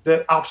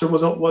the officer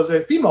was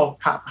a female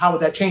cop? How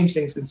would that change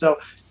things? And so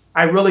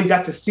I really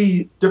got to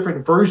see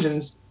different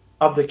versions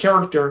of the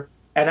character,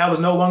 and I was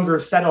no longer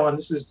set on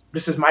this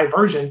is my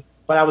version,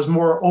 but I was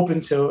more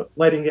open to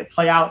letting it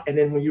play out. And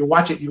then when you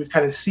watch it, you would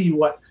kind of see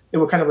what it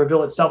would kind of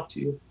reveal itself to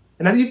you.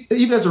 And I think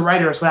even as a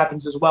writer, that's what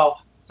happens as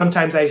well.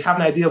 Sometimes I have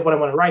an idea of what I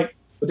want to write,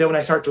 but then when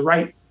I start to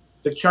write,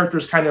 the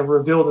characters kind of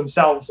reveal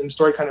themselves and the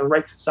story kind of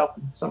writes itself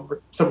in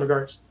some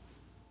regards.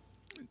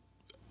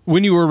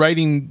 When you were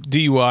writing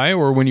DUI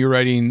or when you were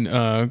writing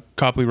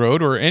Copley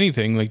Road or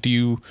anything, like, do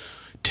you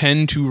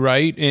tend to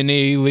write in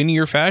a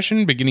linear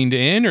fashion, beginning to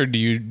end, or do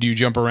you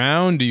jump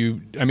around?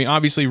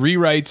 Obviously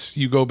rewrites,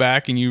 you go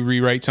back and you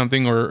rewrite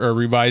something or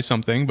revise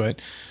something, but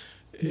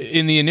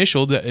in the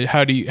initial,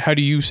 how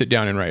do you sit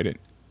down and write it?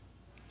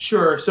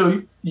 Sure.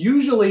 So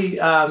usually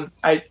I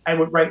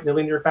would write in a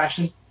linear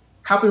fashion.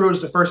 Copley Road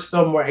is the first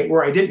film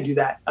where I didn't do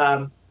that.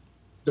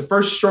 The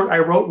first short I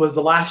wrote was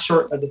the last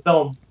short of the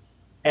film.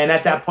 And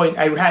at that point,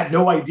 I had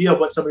no idea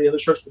what some of the other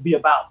shorts would be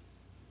about.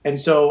 And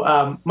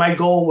so my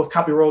goal with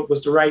Copley Road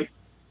was to write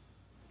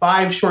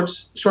 5 short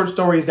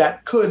stories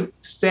that could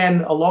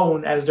stand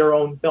alone as their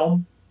own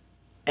film,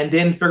 and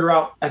then figure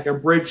out like a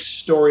bridge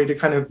story to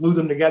kind of glue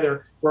them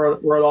together where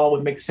it all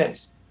would make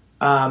sense.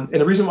 And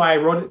the reason why I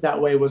wrote it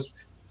that way was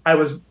I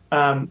was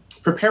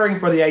preparing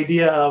for the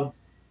idea of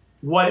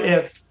what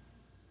if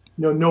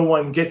no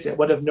one gets it?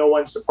 What if no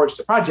one supports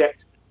the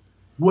project?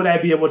 Would I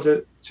be able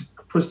to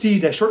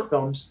proceed as short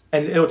films?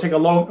 And it would take a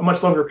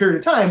much longer period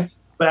of time,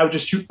 but I would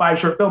just shoot 5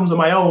 short films on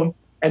my own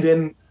and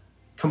then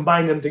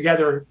combine them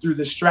together through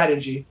this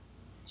strategy.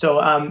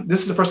 So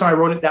this is the first time I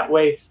wrote it that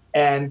way.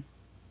 And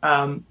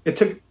it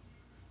took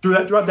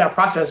throughout that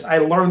process, I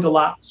learned a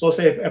lot. So let's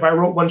say if I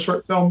wrote one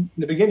short film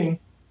in the beginning,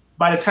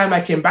 by the time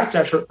I came back to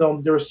that short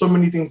film, there were so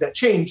many things that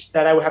changed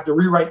that I would have to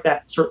rewrite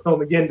that short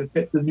film again to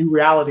fit the new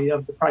reality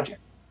of the project.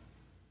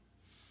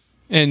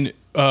 And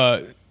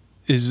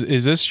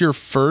is this your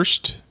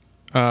first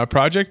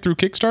project through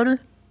Kickstarter?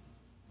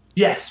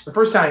 Yes, the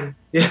first time.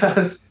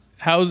 Yes.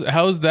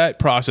 How's that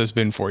process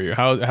been for you?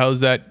 How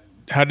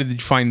did you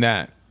find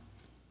that?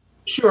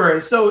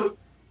 Sure. So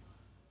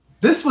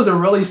this was a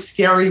really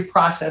scary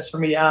process for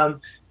me.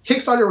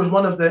 Kickstarter was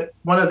one of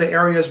the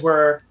areas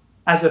where,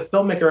 as a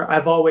filmmaker,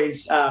 I've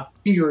always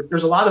feared.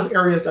 There's a lot of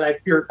areas that I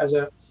feared as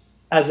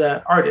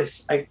an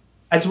artist. I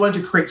just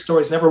wanted to create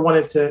stories. Never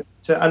wanted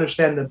to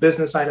understand the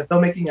business side of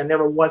filmmaking. I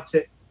never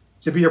wanted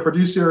to be a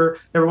producer,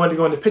 never wanted to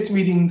go into pitch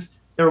meetings,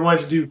 never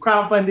wanted to do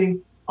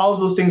crowdfunding. All of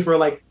those things were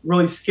like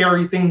really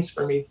scary things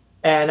for me.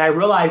 And I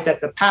realized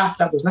that the path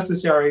that was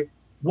necessary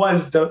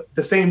was the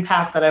same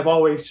path that I've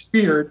always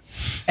feared.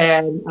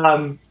 And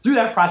through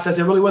that process,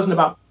 it really wasn't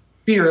about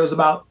fear. It was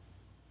about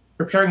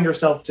preparing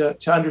yourself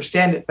to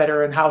understand it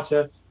better and how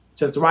to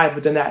thrive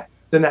within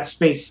that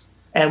space.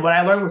 And what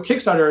I learned with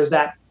Kickstarter is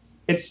that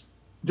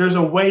there's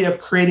a way of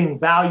creating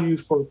value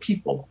for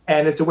people,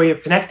 and it's a way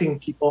of connecting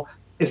people.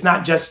 It's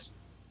not just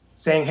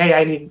saying,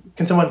 hey,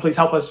 can someone please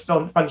help us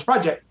fund this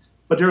project?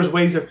 But there's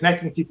ways of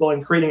connecting people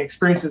and creating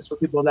experiences for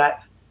people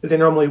that they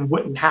normally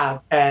wouldn't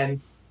have.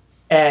 And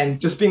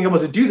just being able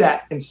to do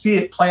that and see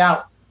it play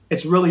out,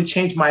 it's really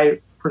changed my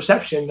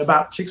perception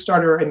about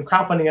Kickstarter and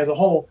crowdfunding as a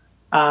whole.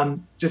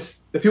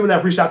 Just the people that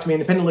have reached out to me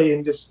independently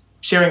and just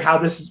sharing how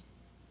this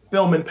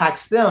film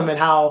impacts them, and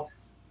how,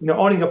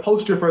 owning a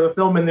poster for the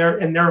film in their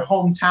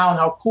hometown,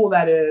 how cool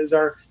that is,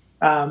 or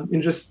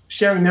and just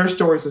sharing their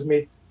stories with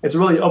me, it's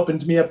really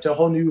opened me up to a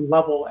whole new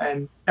level,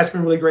 and that's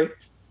been really great.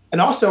 And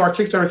also our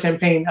Kickstarter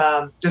campaign,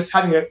 just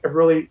having a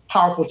really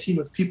powerful team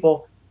of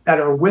people that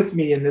are with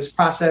me in this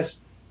process,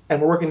 and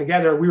we're working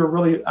together. We were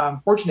really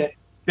fortunate.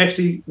 We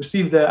actually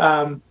received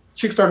the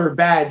Kickstarter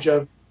badge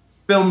of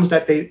films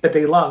that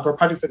they love, or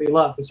projects that they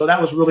love. And so that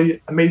was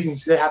really amazing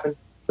to see that happen. It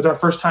was our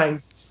first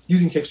time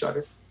using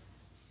Kickstarter.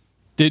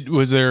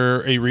 Was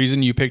there a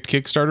reason you picked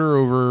Kickstarter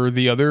over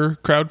the other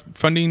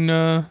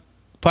crowdfunding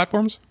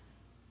platforms?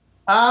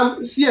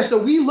 So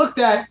we looked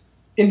at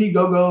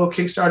Indiegogo,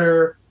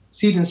 Kickstarter,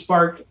 Seed and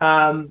Spark.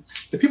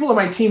 The people on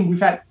my team,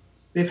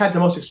 they've had the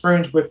most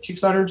experience with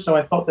Kickstarter, so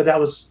I felt that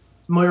was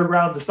familiar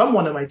ground to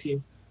someone on my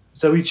team.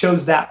 So we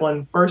chose that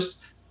one first.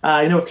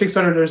 With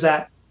Kickstarter, there's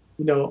that,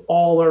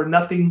 all or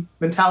nothing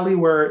mentality,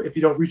 where if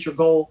you don't reach your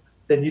goal,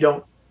 then you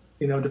don't,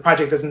 the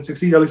project doesn't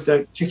succeed, or at least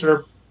the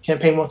Kickstarter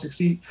campaign won't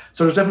succeed.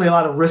 So there's definitely a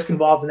lot of risk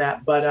involved in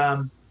that.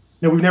 But,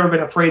 we've never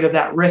been afraid of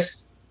that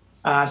risk.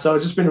 So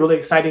it's just been really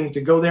exciting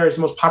to go there. It's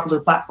the most popular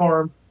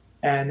platform,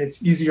 and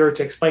it's easier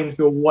to explain to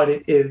people what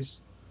it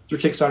is through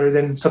Kickstarter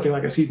than something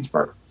like a Seed and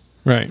Spark.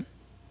 Right.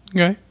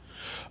 Okay.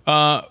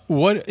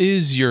 What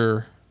is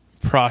your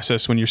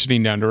process when you're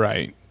sitting down to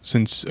write?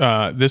 Since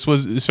this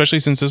was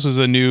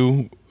a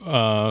new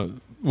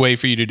way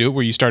for you to do it,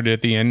 where you started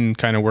at the end and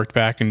kind of worked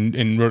back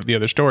and wrote the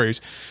other stories.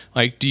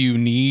 Like, do you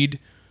need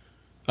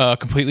a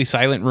completely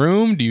silent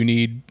room? Do you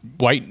need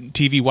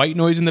white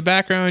noise in the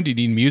background? Do you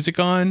need music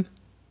on?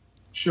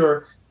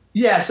 Sure.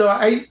 Yeah. So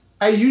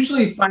I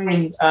usually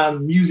find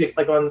music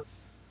like on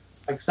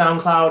like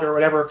SoundCloud or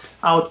whatever.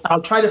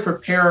 I'll try to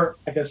prepare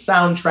like a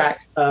soundtrack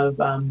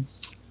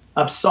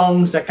of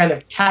songs that kind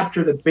of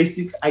capture the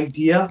basic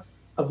idea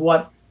of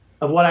what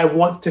I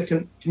want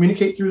to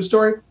communicate through the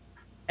story.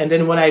 And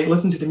then when I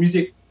listen to the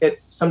music,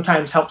 it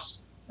sometimes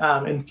helps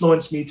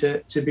influence me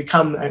to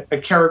become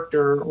a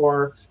character,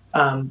 or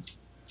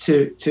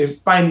to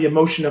find the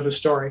emotion of a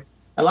story.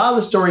 A lot of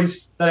the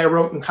stories that I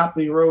wrote in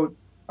Copley Road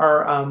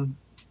are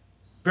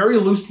very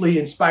loosely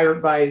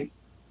inspired by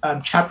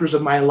chapters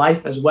of my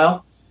life as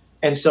well.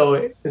 And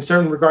so in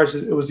certain regards,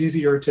 it was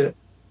easier to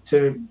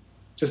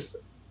just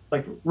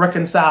like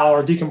reconcile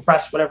or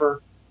decompress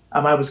whatever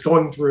I was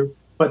going through.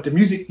 But the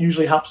music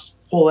usually helps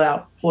pull it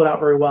out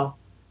very well.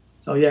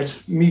 So yeah,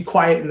 just me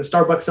quiet in the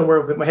Starbucks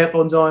somewhere with my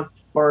headphones on,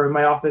 or in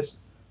my office.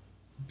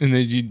 And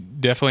then you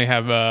definitely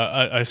have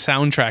a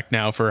soundtrack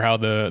now for how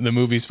the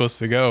movie's supposed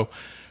to go.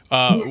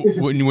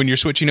 When you're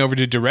switching over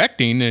to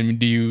directing, and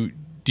do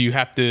you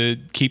have to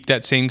keep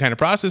that same kind of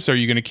process? Are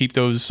you going to keep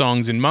those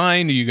songs in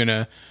mind? Are you going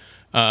to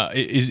are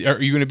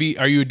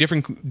you a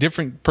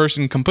different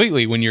person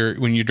completely when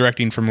you're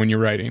directing from when you're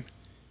writing?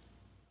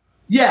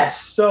 Yes.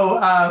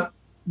 So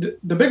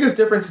the biggest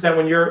difference is that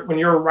when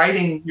you're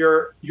writing,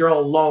 you're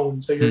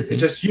alone. So it's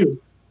just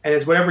you, and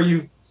it's whatever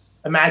you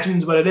imagine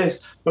is what it is.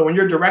 But when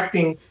you're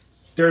directing,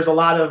 there's a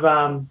lot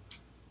of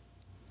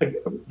like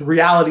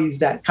realities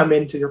that come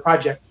into your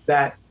project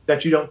that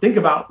you don't think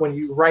about when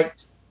you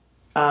write.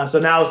 So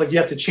now it's like you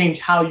have to change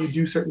how you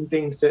do certain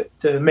things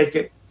to make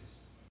it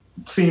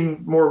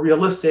seem more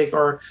realistic,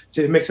 or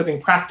to make something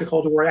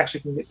practical to where it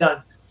actually can get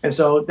done. And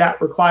so that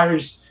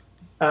requires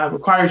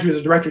you as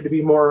a director to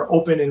be more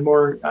open and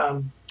more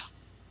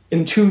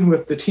in tune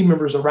with the team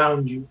members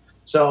around you.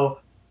 So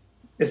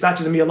it's not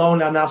just me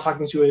alone. I'm now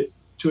talking to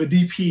a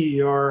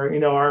DP, or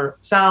our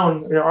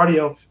sound,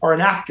 audio, or an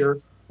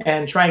actor,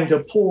 and trying to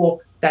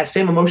pull that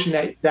same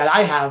emotion that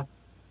I have,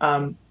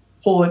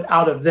 pull it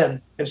out of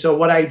them. And so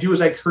what I do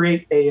is I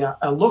create a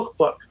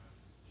lookbook,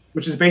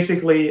 which is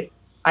basically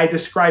I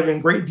describe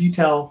in great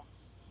detail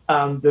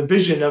the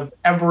vision of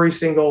every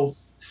single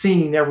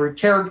scene, every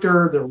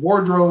character, their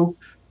wardrobe,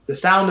 the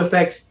sound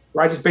effects,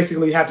 where I just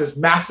basically have this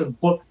massive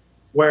book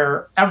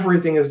where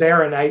everything is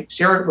there, and I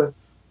share it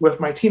with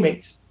my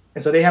teammates.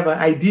 And so they have an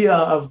idea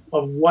of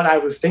what I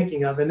was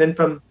thinking of. And then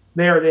from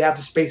there, they have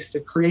the space to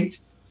create,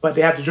 but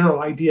they have the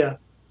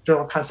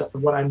general concept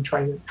of what I'm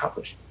trying to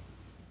accomplish.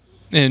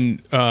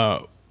 And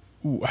how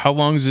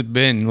long has it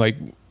been? Like,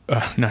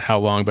 not how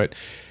long, but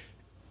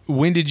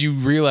when did you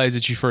realize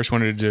that you first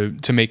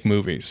wanted to make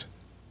movies?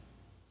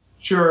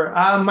 Sure.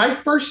 I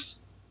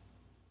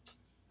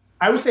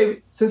would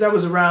say since I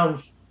was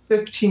around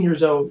 15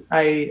 years old,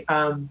 I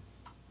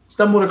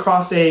stumbled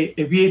across a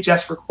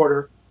VHS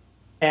recorder,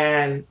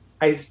 and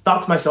I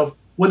thought to myself,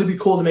 would it be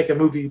cool to make a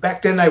movie?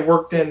 Back then I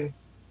worked in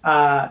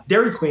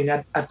Dairy Queen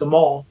at the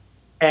mall,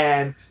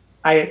 and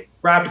I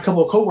grabbed a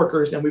couple of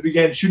coworkers and we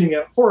began shooting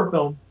a horror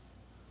film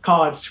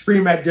called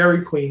Scream at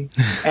Dairy Queen.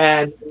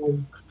 And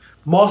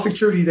mall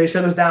security, they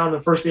shut us down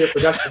the first day of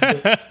production.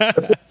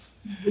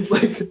 It's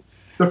like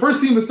the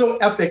first scene was so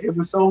epic. It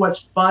was so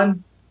much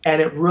fun,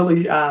 and it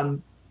really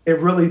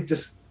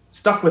just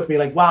stuck with me.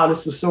 Like, wow,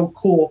 this was so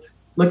cool.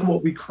 Look at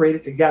what we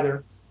created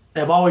together.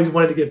 And I've always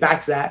wanted to get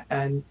back to that,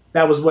 and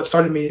that was what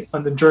started me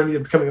on the journey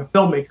of becoming a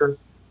filmmaker.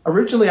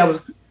 Originally, I was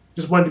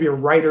just wanted to be a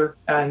writer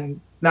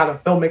and not a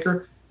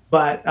filmmaker,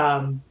 but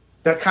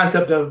that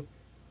concept of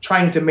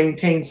trying to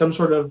maintain some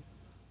sort of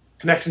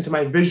connection to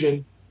my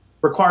vision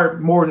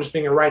required more than just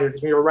being a writer.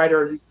 Because when you're a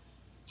writer, you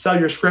sell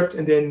your script,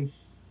 and then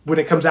when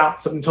it comes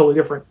out, something totally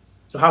different.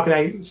 So how can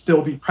I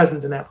still be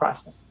present in that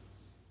process?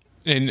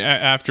 And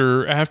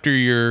after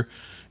your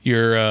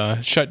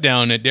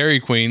shutdown at Dairy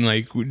Queen,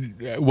 like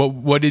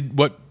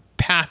what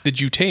path did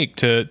you take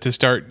to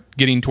start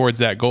getting towards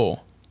that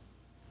goal?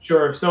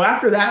 Sure. So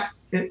after that,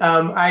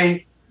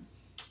 I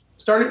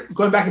started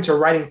going back into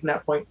writing from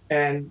that point,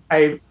 and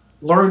I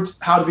learned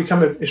how to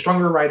become a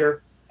stronger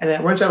writer. And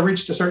then once I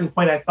reached a certain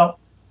point, I felt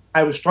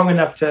I was strong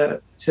enough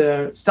to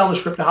sell the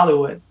script to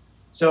Hollywood.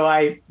 So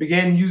I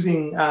began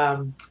using,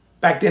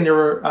 back then there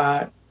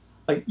were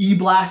like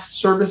e-blast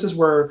services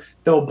where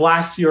they'll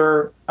blast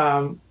your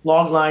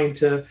log line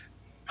to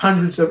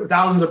hundreds of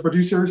thousands of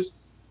producers,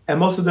 and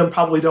most of them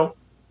probably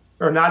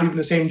are not even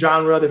the same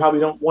genre. They probably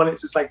don't want it.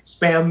 It's just like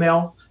spam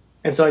mail.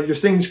 And so you're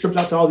sending scripts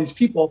out to all these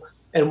people.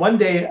 And one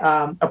day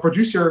a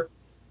producer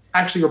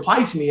actually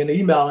replied to me in an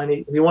email, and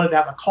he wanted to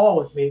have a call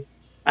with me.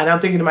 And I'm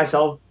thinking to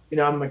myself,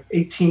 I'm like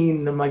 18,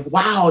 and I'm like,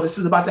 wow, this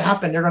is about to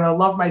happen. They're going to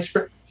love my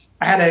script.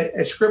 I had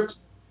a script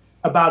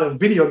about a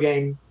video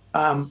game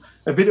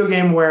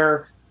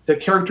where the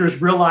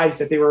characters realized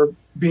that they were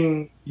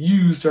being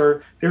used,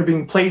 or they were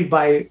being played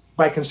by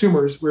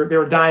consumers, where they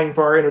were dying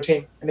for our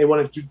entertainment, and they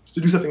wanted to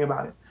do something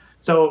about it.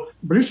 So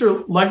the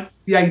producer liked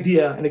the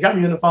idea, and it got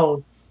me on the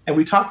phone, and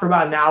we talked for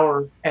about an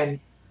hour. And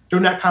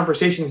during that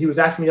conversation, he was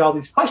asking me all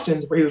these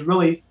questions where he was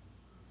really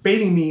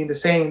baiting me into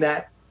saying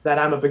that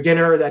I'm a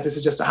beginner, that this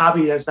is just a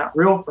hobby, that it's not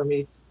real for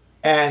me.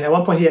 And at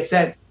one point he had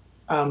said,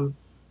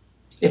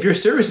 if you're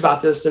serious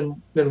about this,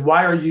 then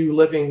why are you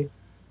living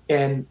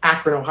in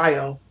Akron,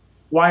 Ohio?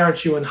 Why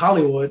aren't you in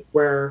Hollywood,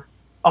 where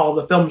all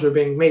the films are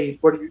being made?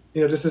 What do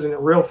you this isn't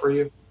real for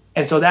you?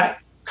 And so that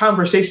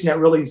conversation that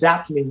really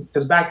zapped me,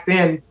 because back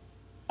then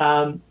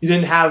you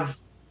didn't have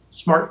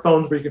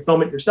smartphones where you could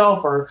film it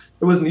yourself, or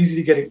it wasn't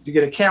easy to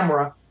get a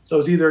camera. So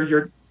it's either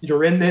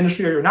you're in the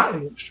industry or you're not in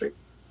the industry.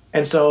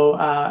 And so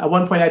at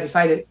one point I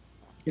decided,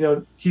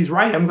 he's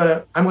right. I'm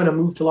gonna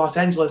move to Los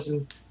Angeles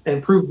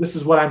and prove this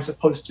is what I'm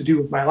supposed to do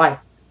with my life.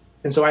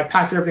 And so I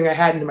packed everything I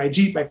had into my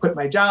Jeep. I quit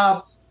my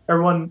job.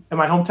 Everyone in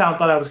my hometown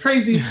thought I was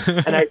crazy,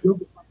 and I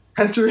moved to the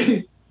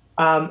country.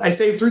 I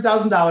saved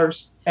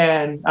 $3,000,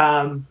 and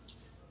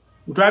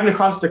driving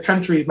across the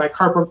country, my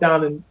car broke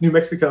down in New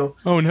Mexico.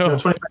 Oh no!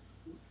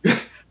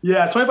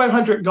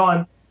 2,500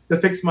 gone to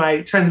fix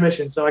my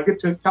transmission. So I get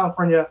to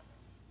California,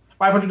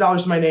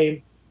 $500 to my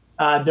name,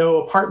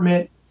 no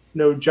apartment,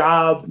 no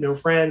job, no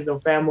friends, no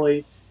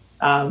family,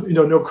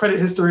 no credit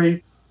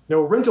history,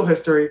 no rental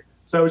history.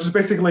 So it's just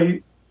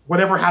basically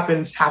whatever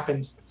happens.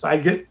 So I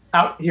get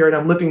out here, and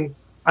I'm living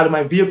out of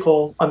my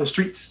vehicle on the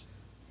streets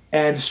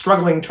and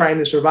struggling, trying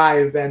to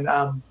survive. And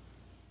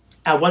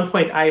at one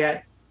point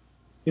I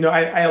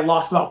had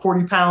lost about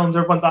 40 pounds.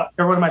 Everyone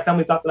in my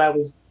family thought that I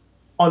was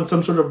on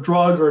some sort of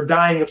drug or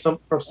dying of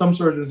some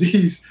sort of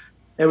disease.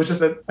 It was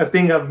just a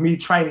thing of me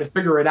trying to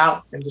figure it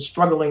out and just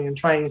struggling and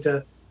trying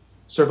to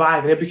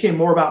survive. And it became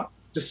more about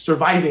just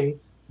surviving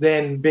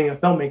than being a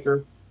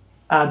filmmaker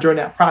during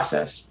that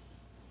process.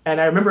 And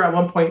I remember at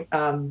one point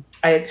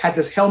I had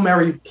this Hail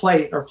Mary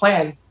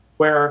plan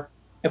where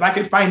if I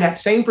could find that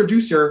same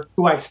producer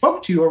who I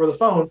spoke to over the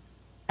phone,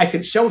 I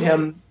could show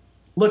him,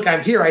 look,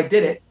 I'm here, I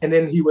did it. And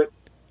then he would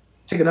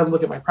take another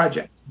look at my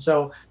project.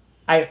 So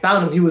I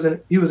found him.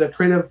 He was a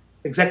creative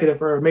executive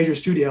for a major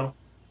studio,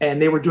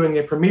 and they were doing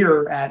a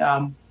premiere at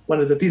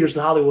one of the theaters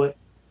in Hollywood.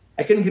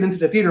 I couldn't get into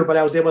the theater, but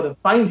I was able to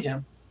find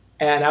him,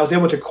 and I was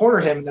able to corner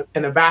him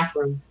in a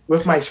bathroom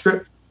with my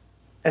script.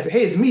 I said,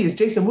 "Hey, it's me. It's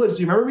Jason Woods.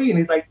 Do you remember me?" And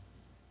he's like,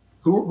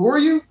 "Who are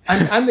you?"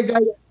 I'm the guy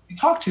that you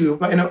talked to,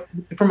 but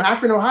from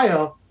Akron,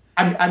 Ohio.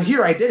 I'm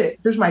here. I did it.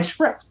 Here's my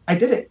script. I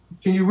did it.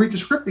 Can you read the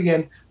script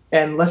again?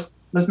 And let's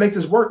make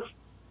this work.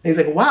 And he's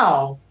like,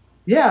 "Wow.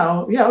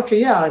 Yeah, okay,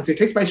 yeah." And so he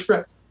takes my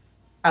script.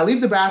 I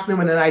leave the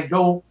bathroom, and then I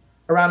go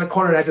around the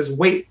corner, and I just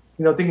wait,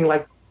 thinking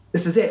like,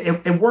 this is it.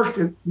 It worked.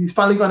 He's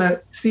finally going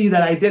to see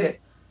that I did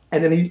it.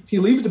 And then he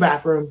leaves the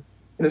bathroom,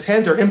 and his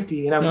hands are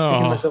empty. And I'm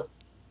thinking to myself,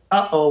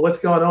 uh-oh, what's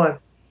going on?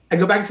 I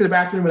go back to the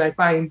bathroom, and I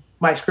find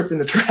my script in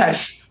the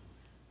trash.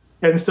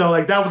 And so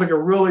like that was like a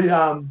really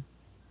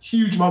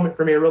huge moment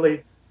for me. It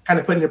really kind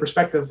of put into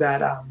perspective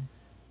that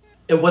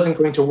it wasn't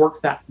going to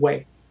work that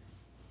way.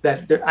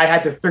 That I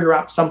had to figure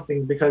out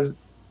something, because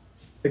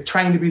like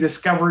trying to be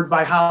discovered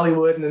by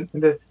Hollywood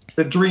and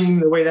the dream,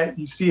 the way that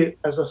you see it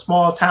as a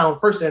small town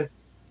person,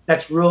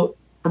 that's real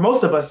for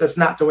most of us. That's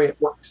not the way it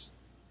works.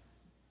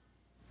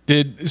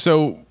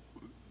 So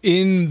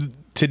in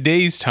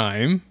today's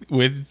time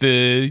with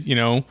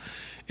the,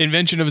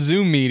 invention of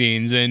Zoom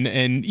meetings and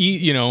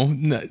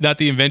not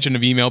the invention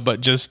of email,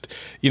 but just,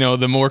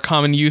 the more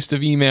common use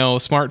of email,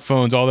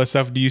 smartphones, all that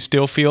stuff, do you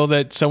still feel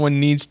that someone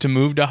needs to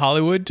move to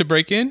Hollywood to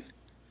break in?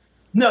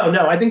 No.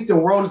 I think the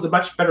world is a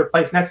much better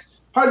place. And that's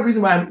part of the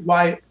reason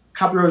why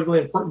Copley Road is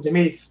really important to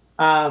me.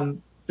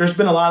 There's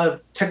been a lot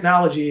of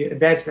technology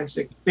advancements,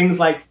 like things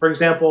like, for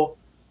example,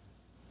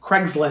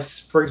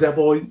 Craigslist, for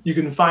example, you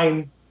can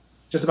find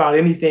just about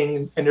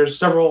anything. And there's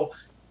several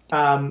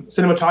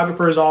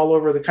cinematographers all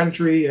over the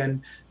country,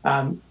 and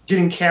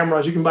getting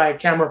cameras. You can buy a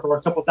camera for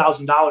a couple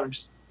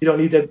 $1,000s. You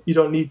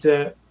don't need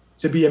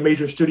to be a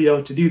major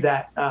studio to do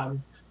that.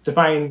 To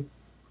find,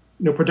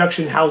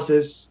 production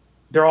houses,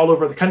 they're all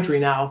over the country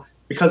now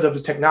because of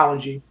the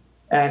technology.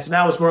 And so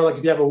now it's more like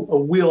if you have a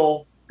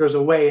wheel, there's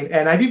a way.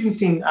 And I've even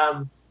seen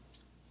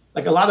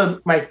like a lot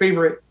of my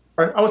favorite,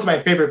 or I won't say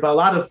my favorite, but a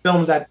lot of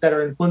films that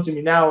are influencing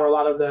me now are a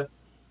lot of the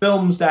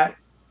films that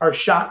are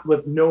shot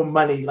with no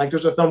money. Like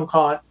there's a film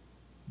called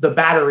The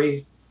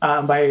Battery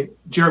by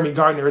Jeremy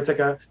Gardner.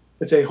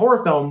 It's a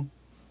horror film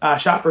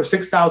shot for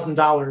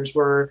 $6,000,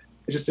 where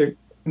it's just a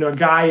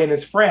guy and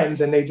his friends,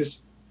 and they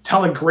just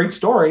tell a great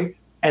story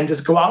and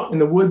just go out in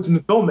the woods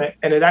and film it.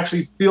 And it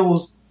actually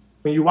feels,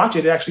 when you watch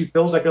it, it actually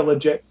feels like a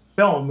legit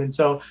film. And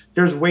so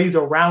there's ways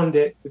around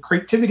it. The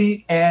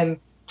creativity and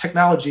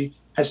technology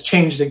has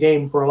changed the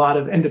game for a lot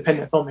of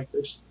independent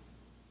filmmakers.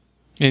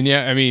 And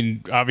yeah, I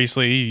mean,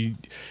 obviously,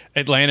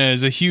 Atlanta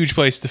is a huge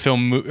place to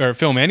film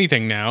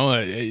anything now.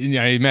 I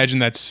imagine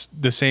that's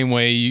the same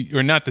way,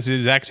 or not the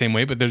exact same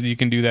way, but you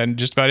can do that in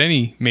just about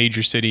any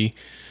major city,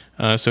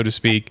 so to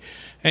speak.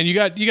 And you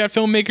got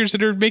filmmakers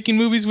that are making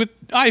movies with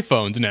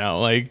iPhones now,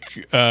 like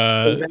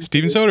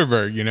Steven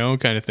Soderbergh,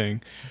 kind of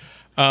thing.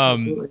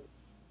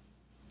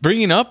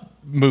 Bringing up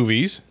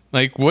movies,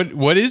 like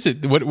what is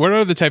it? What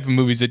are the type of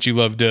movies that you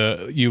love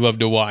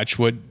to watch?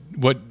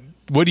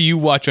 What do you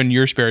watch on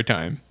your spare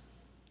time?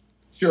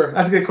 Sure,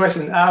 that's a good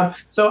question.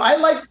 So I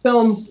like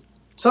films.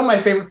 Some of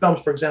my favorite films,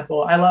 for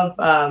example, I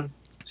love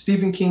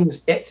Stephen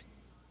King's It.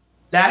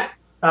 That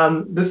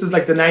this is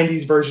like the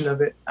 '90s version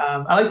of it.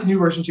 I like the new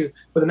version too,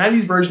 but the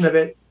 '90s version of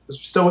it was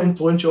so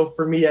influential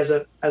for me as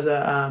a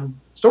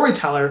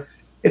storyteller.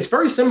 It's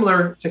very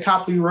similar to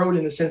Copley Road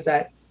in the sense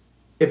that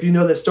if you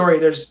know the story,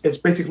 it's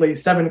basically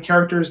 7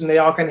 characters and they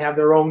all kind of have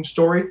their own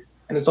story,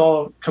 and it's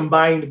all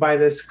combined by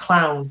this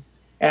clown.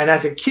 And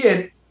as a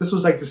kid, this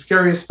was like the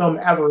scariest film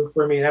ever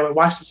for me. And I would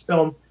watch this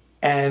film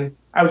and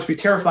I would be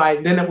terrified.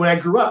 And then when I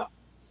grew up,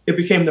 it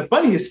became the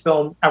funniest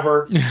film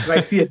ever because I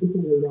see it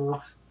differently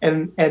now.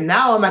 And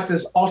now I'm at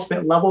this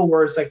ultimate level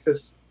where it's like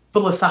this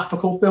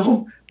philosophical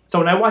film. So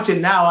when I watch it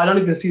now, I don't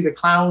even see the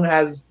clown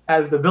as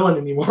the villain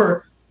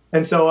anymore.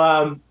 And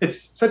so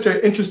it's such an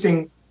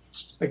interesting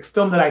like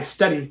film that I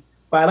study.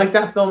 But I like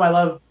that film. I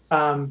love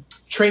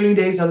Training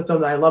Day is another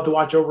film that I love to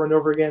watch over and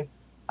over again.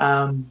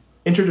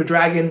 Enter the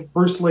Dragon,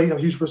 Bruce Lee. I'm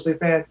a huge Bruce Lee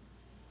fan.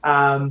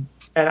 And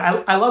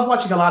I love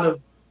watching a lot of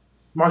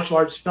martial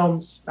arts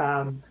films,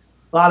 a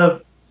lot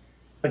of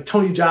like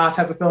Tony Jaa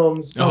type of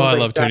films. Oh, I like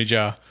love that. Tony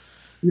Jaa.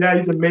 Yeah,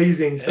 he's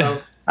amazing. So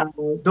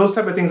those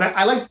type of things.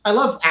 I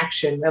love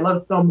action. I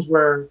love films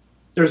where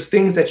there's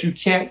things that you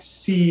can't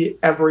see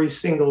every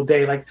single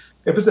day. Like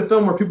if it's a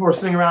film where people are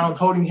sitting around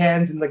holding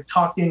hands and like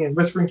talking and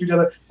whispering to each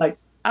other, like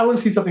I want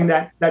to see something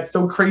that's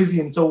so crazy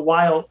and so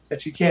wild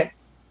that you can't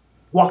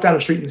walk down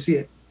the street and see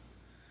it.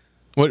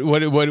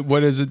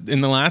 What is it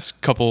in the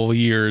last couple of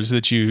years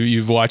that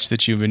you've watched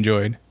that you've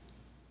enjoyed?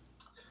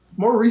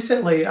 More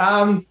recently,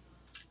 I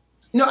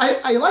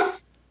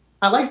liked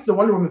the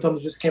Wonder Woman film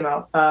that just came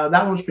out.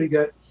 That one was pretty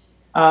good.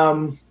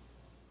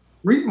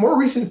 More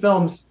recent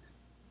films,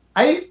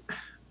 I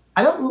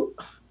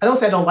don't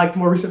say I don't like the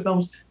more recent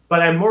films, but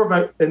I'm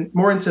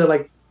more into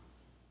like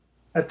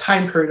a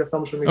time period of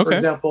films for me. Okay. For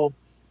example,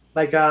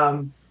 like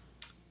the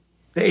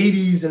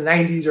 80s and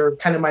 90s are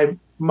kind of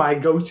my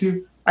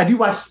go-to. I do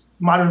watch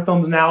modern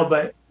films now,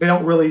 but they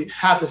don't really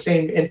have the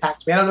same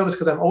impact to me. I don't know if it's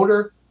because I'm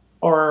older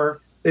or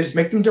they just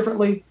make them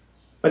differently,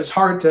 but it's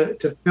hard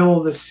to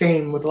feel the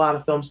same with a lot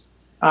of films.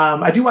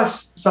 I do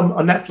watch some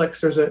on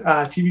Netflix. There's a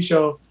TV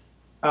show,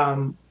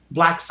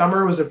 Black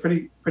Summer was a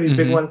pretty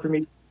big one for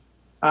me.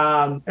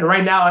 And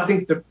right now, I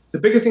think the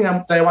biggest thing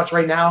that I watch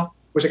right now,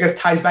 which I guess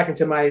ties back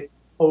into my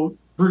old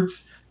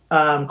roots,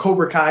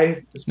 Cobra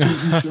Kai. Is pretty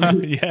huge for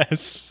me.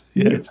 Yes.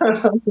 Yeah.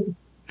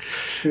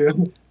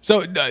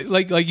 So,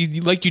 like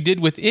you did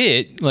with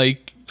It,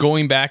 like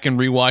going back and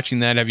rewatching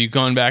that. Have you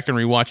gone back and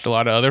rewatched a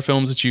lot of other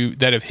films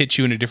that have hit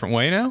you in a different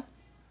way now?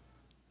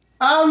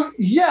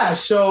 Yeah.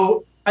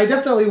 So I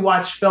definitely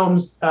watch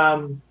films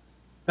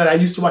that I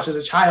used to watch as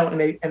a child, and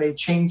they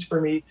changed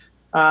for me.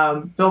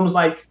 Films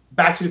like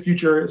Back to the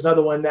Future is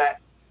another one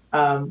that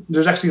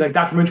there's actually like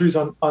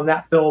documentaries on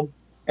that film,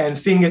 and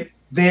seeing it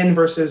then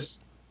versus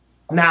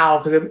now,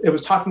 because it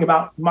was talking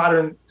about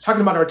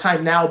our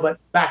time now, but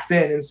back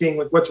then, and seeing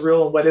like what's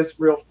real and what is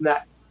real from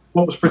that,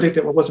 what was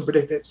predicted, what wasn't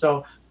predicted.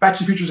 So Back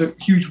to the Future is a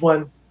huge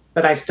one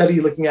that I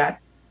study, looking at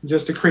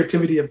just the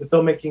creativity of the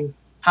filmmaking,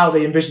 how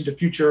they envisioned the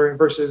future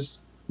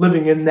versus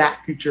living in that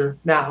future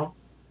now.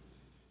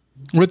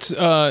 What's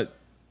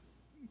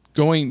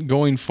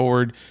going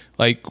forward?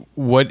 Like,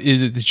 what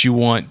is it that you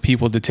want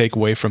people to take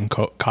away from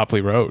Copley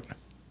Road?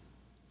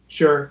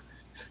 Sure.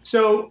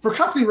 So for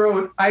Copley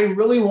Road, I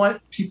really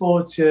want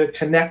people to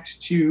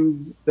connect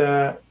to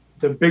the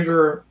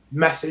bigger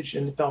message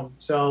in the film.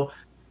 So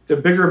the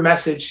bigger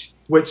message,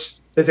 which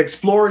is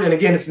explored, and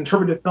again, it's an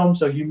interpretive film,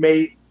 so you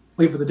may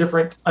leave with a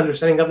different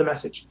understanding of the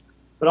message.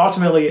 But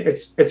ultimately,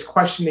 it's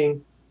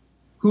questioning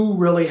who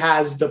really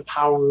has the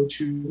power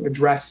to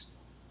address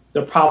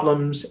the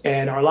problems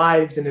in our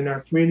lives and in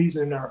our communities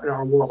and in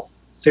our world.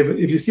 So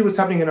if you see what's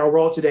happening in our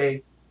world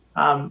today,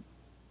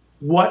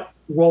 what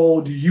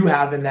role do you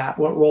have in that?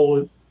 What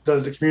role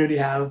does the community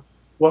have?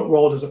 What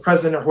role does the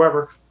president or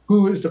whoever,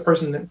 who is the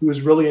person who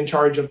is really in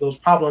charge of those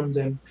problems,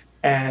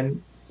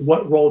 and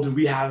what role do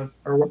we have,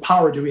 or what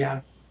power do we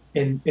have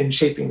in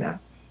shaping that?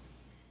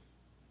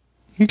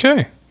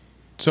 Okay.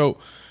 So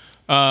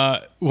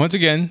once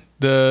again,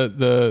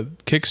 the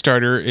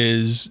Kickstarter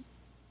is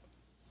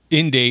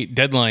in date.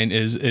 Deadline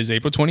is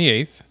April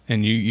 28th,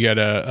 and you got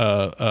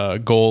a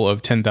goal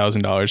of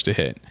 $10,000 to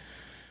hit.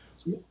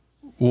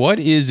 What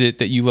is it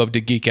that you love to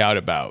geek out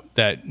about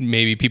that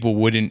maybe people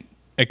wouldn't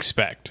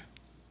expect?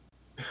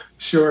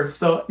 Sure.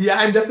 So yeah,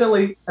 I'm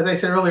definitely, as I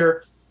said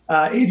earlier,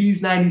 80s,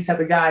 90s type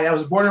of guy. I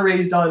was born and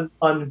raised on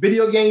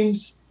video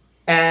games,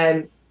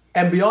 and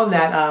beyond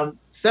that,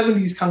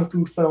 70s kung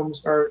fu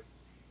films or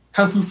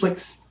kung fu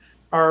flicks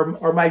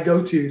are my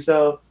go-to.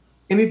 So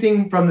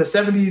anything from the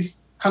 70s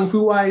kung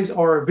fu wise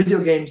or video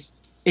games,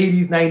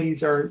 80s,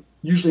 90s are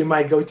usually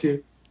my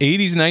go-to.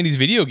 80s, 90s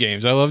video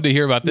games. I love to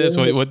hear about this.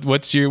 Yeah. What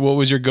was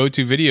your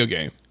go-to video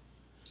game?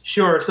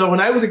 Sure. So when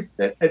I was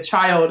a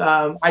child,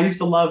 I used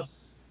to love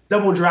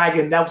Double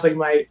Dragon. That was like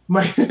my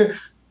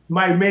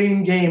my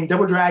main game.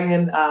 Double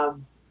Dragon,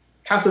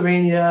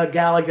 Castlevania,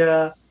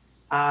 Galaga.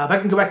 If I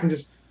can go back and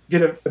just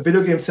get a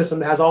video game system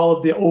that has all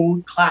of the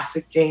old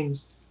classic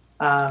games,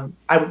 I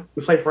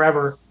would play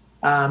forever.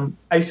 I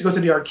used to go to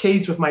the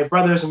arcades with my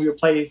brothers, and we would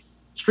play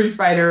Street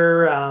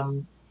Fighter,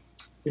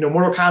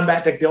 Mortal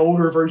Kombat, like the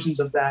older versions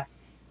of that.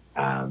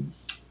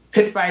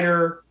 Pit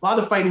Fighter, a lot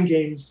of fighting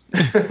games.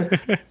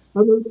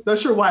 I'm not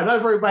sure why. I'm not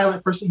a very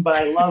violent person, but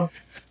I love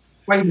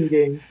fighting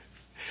games.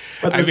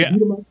 I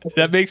mean,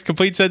 that makes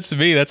complete sense to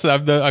me.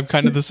 I'm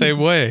kind of the same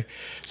way.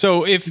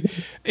 So if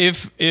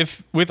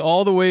with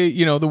all the way,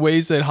 the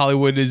ways that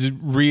Hollywood is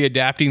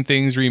readapting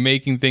things,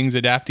 remaking things,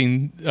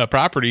 adapting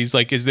properties,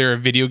 like, is there a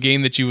video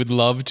game that you would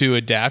love to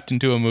adapt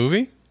into a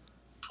movie?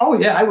 Oh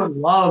yeah, I would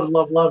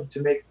love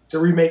to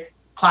remake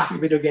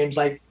classic video games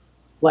like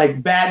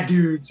Bad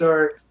Dudes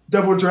or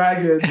Double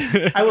Dragon.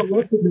 I would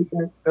love to make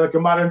that like a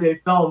modern day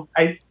film.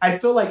 I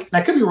feel like, and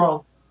I could be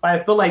wrong, but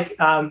I feel like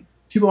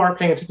people aren't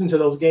paying attention to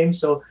those games,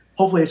 so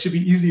hopefully it should be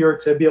easier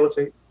to be able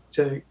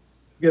to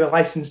get a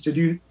license to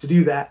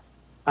do that.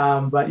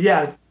 But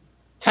yeah,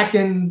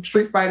 Tekken,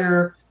 Street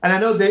Fighter, and I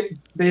know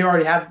they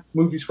already have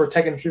movies for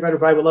Tekken and Street Fighter,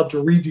 but I would love to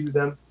redo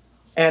them.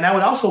 And I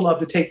would also love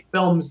to take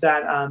films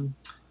that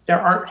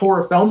aren't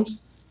horror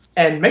films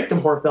and make them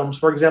horror films.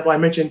 For example, I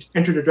mentioned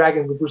Enter the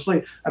Dragon with Bruce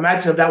Lee.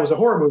 Imagine if that was a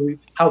horror movie,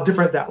 how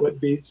different that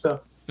would be. So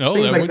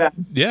things like that.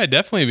 Yeah,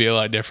 definitely be a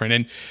lot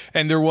different.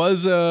 And there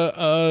was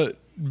a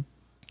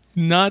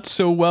not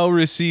so well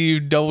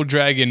received Double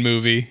Dragon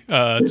movie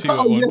at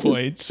one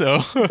point.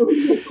 So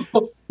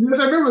yes,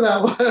 I remember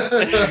that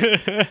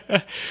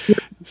one.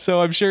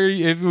 So I'm sure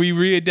if we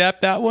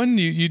readapt that one,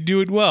 you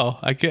do it well.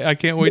 I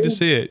can't wait to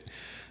see it.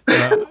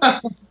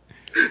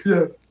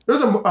 Yes. There's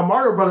a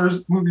Mario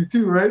Brothers movie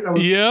too, right?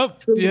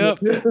 Yep. Yeah.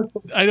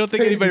 I don't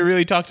think anybody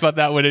really talks about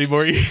that one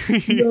anymore.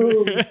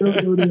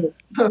 No.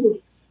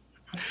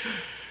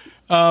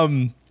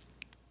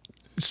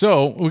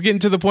 So we're getting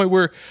to the point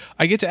where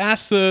I get to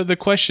ask the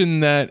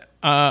question that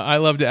I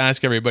love to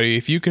ask everybody.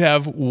 If you could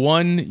have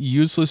one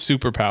useless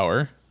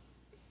superpower,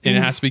 and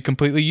it has to be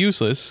completely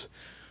useless,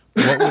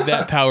 what would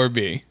that power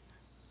be?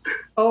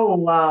 Oh,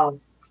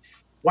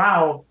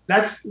 wow.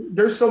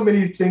 There's so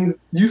many things,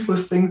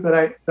 useless things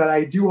that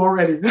I do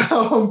already.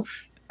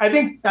 I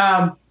think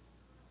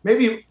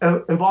maybe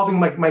involving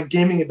my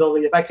gaming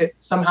ability. If I could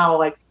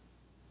somehow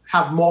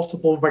have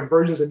multiple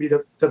versions of me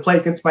to play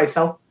against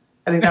myself,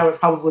 I think that would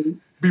probably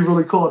be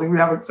really cool. I think we'd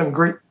have some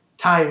great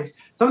times.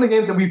 Some of the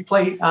games that we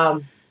played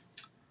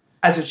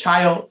as a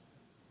child,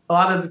 a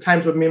lot of the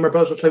times when me and my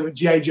brothers would play with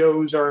G.I.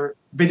 Joes or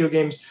video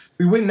games,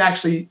 we wouldn't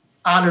actually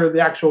honor the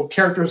actual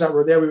characters that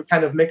were there. We would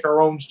kind of make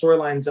our own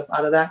storylines up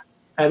out of that.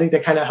 I think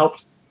that kind of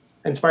helped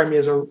inspire me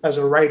as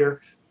a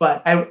writer.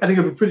 But I think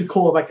it would be pretty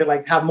cool if I could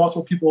have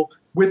multiple people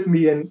with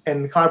me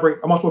and collaborate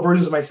on multiple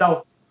versions of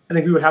myself, I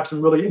think we would have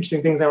some really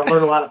interesting things I would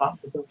learn a lot about.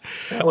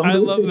 I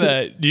love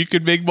that. You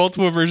could make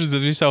multiple versions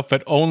of yourself,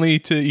 but only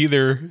to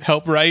either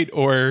help write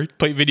or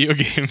play video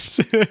games.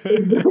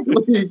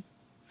 Exactly.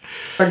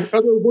 Like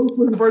other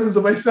worthless versions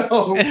of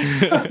myself.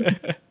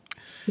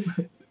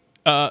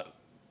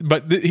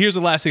 But here's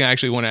the last thing I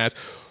actually want to ask.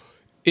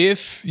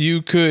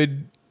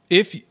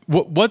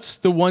 What's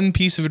the one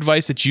piece of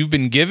advice that you've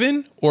been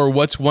given, or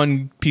what's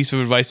one piece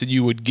of advice that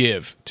you would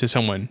give to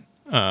someone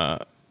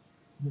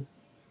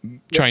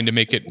trying to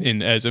make it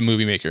in as a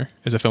movie maker,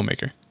 as a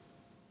filmmaker?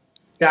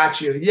 Got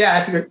you.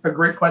 Yeah, that's a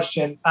great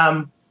question.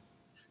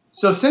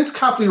 So since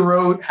Copley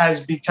Road has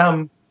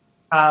become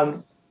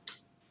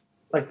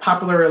like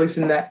popular, at least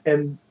in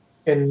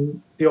the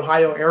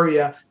Ohio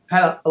area, I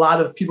had a lot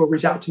of people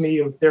reach out to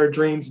me with their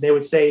dreams. And they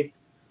would say,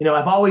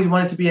 I've always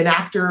wanted to be an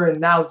actor, and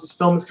now this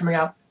film is coming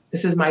out.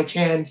 This is my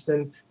chance.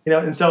 And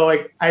and so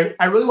like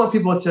I really want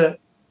people to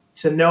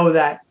know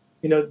that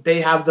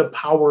they have the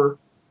power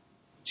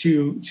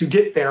to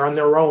get there on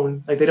their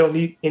own. Like they don't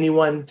need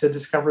anyone to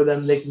discover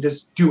them. They can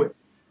just do it.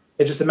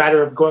 It's just a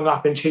matter of going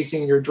off and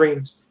chasing your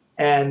dreams,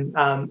 and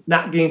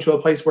not getting to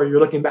a place where you're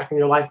looking back in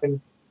your life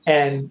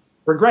and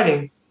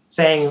regretting,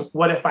 saying,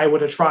 what if I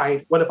would have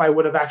tried? What if I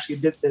would have actually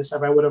did this?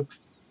 If I would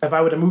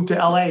have moved to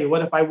LA?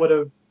 What if I would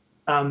have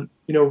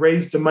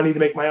raised the money to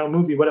make my own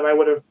movie? What if I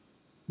would have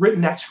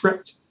written that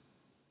script?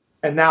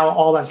 And now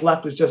all that's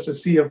left is just a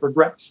sea of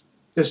regrets.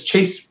 Just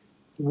chase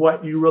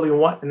what you really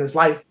want in this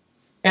life.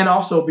 And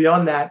also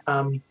beyond that,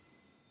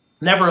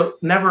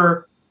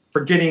 never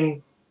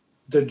forgetting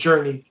the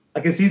journey.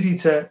 Like it's easy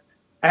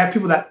I have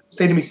people that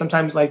say to me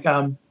sometimes like,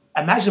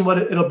 imagine what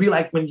it'll be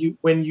like when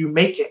you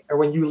make it, or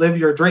when you live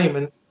your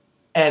dream.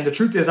 And the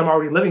truth is, I'm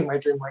already living my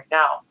dream right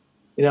now.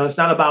 It's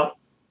not about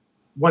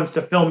once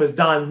the film is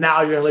done,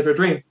 now you're gonna live your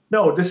dream.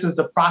 No, this is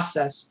the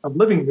process of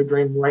living your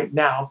dream right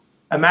now.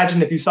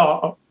 Imagine if you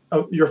saw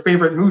your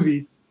favorite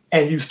movie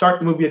and you start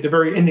the movie at the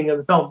very ending of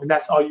the film, and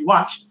that's all you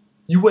watch.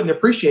 You wouldn't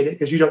appreciate it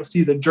because you don't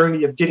see the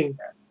journey of getting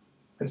there.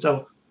 And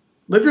so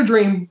live your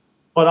dream,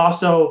 but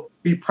also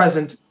be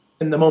present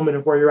in the moment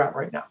of where you're at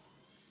right now.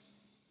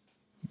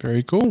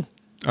 Very cool.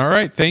 All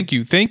right. Thank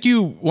you. Thank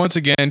you once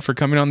again for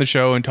coming on the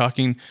show and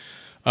talking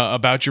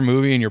about your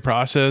movie and your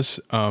process.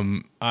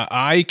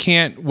 I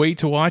can't wait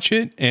to watch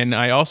it. And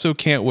I also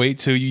can't wait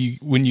till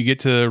when you get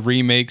to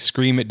remake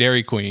Scream at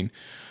Dairy Queen.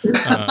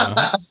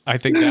 I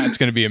think that's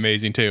going to be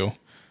amazing too.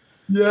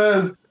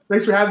 Yes.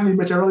 Thanks for having me,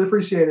 Mitch. I really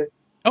appreciate it.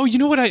 Oh, you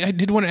know what I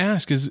did want to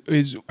ask is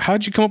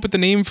how'd you come up with the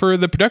name for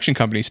the production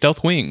company,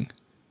 Stealth Wing?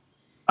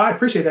 I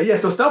appreciate that. Yeah.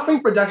 So Stealth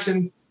Wing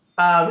Productions,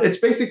 it's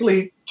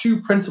basically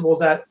two principles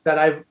that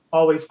I've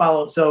always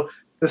followed. So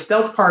the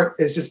stealth part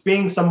is just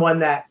being someone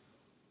that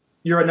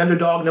you're an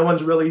underdog. No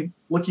one's really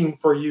looking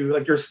for you.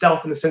 Like you're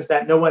stealth in the sense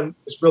that no one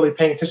is really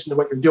paying attention to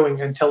what you're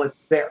doing until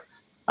it's there.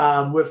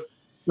 With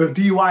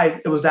DUI,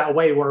 it was that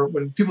way where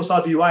when people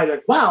saw DUI, they're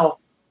like, wow,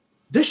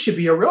 this should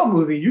be a real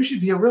movie. You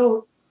should be a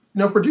real,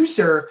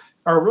 producer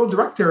or a real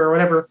director or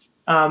whatever.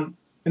 And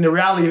the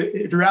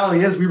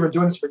reality is we were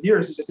doing this for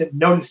years and just didn't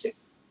notice it.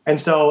 And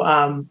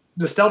so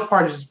the stealth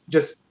part is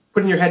just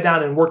putting your head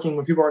down and working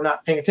when people are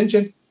not paying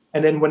attention.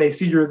 And then when they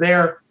see you're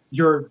there,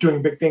 you're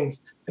doing big things.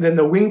 And then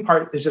the wing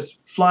part is just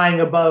flying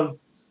above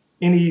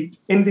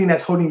anything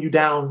that's holding you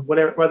down,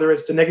 whether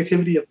it's the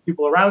negativity of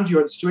people around you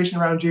or the situation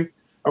around you,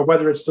 or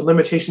whether it's the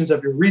limitations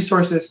of your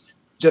resources,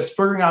 just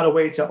figuring out a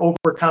way to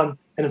overcome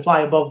and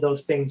fly above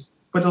those things.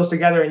 Put those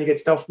together and you get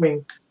Stealth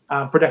Wing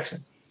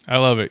Productions. I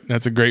love it.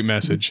 That's a great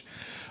message.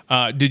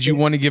 Did you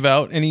want to give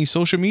out any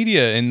social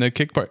media in the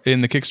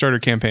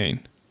Kickstarter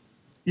campaign?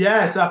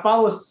 Yes,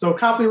 follow us. So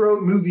Copley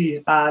Road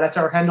Movie, that's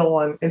our handle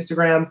on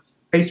Instagram,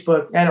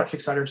 Facebook, and our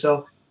Kickstarter.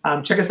 So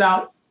check us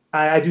out.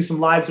 I do some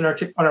lives on our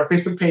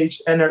Facebook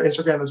page and our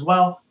Instagram as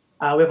well.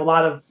 We have a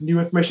lot of new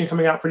information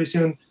coming out pretty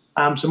soon.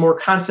 Some more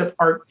concept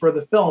art for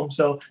the film.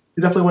 So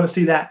you definitely want to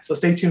see that. So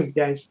stay tuned,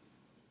 guys.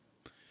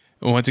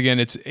 Once again,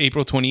 it's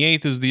April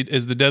 28th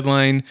is the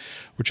deadline.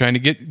 We're trying to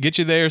get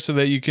you there so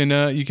that you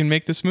can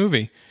make this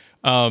movie.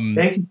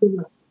 Thank you so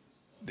much.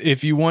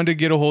 If you want to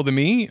get a hold of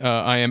me,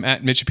 I am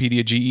at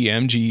Mitchipedia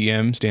GEM.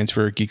 GEM stands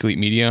for Geek Elite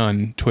Media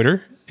on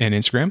Twitter and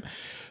Instagram.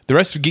 The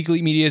rest of Geek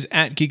Elite Media is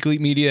at Geek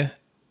Elite Media,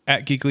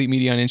 at Geek Elite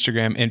Media on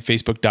Instagram, and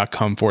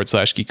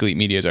Facebook.com/Geek Elite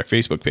Media is our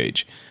Facebook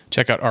page.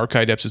 Check out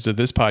archived episodes of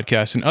this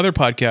podcast and other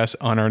podcasts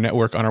on our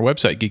network on our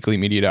website,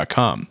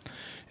 geekelitemedia.com.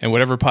 And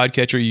whatever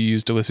podcatcher you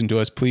use to listen to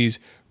us, please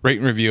rate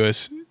and review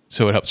us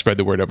so it helps spread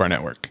the word of our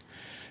network.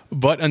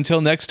 But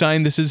until next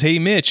time, this is Hey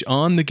Mitch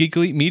on the Geek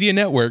Elite Media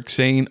Network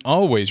saying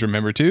always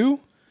remember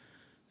to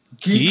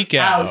geek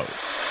out.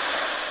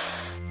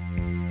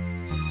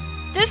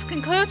 This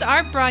concludes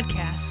our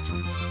broadcast.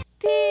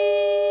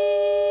 Beep.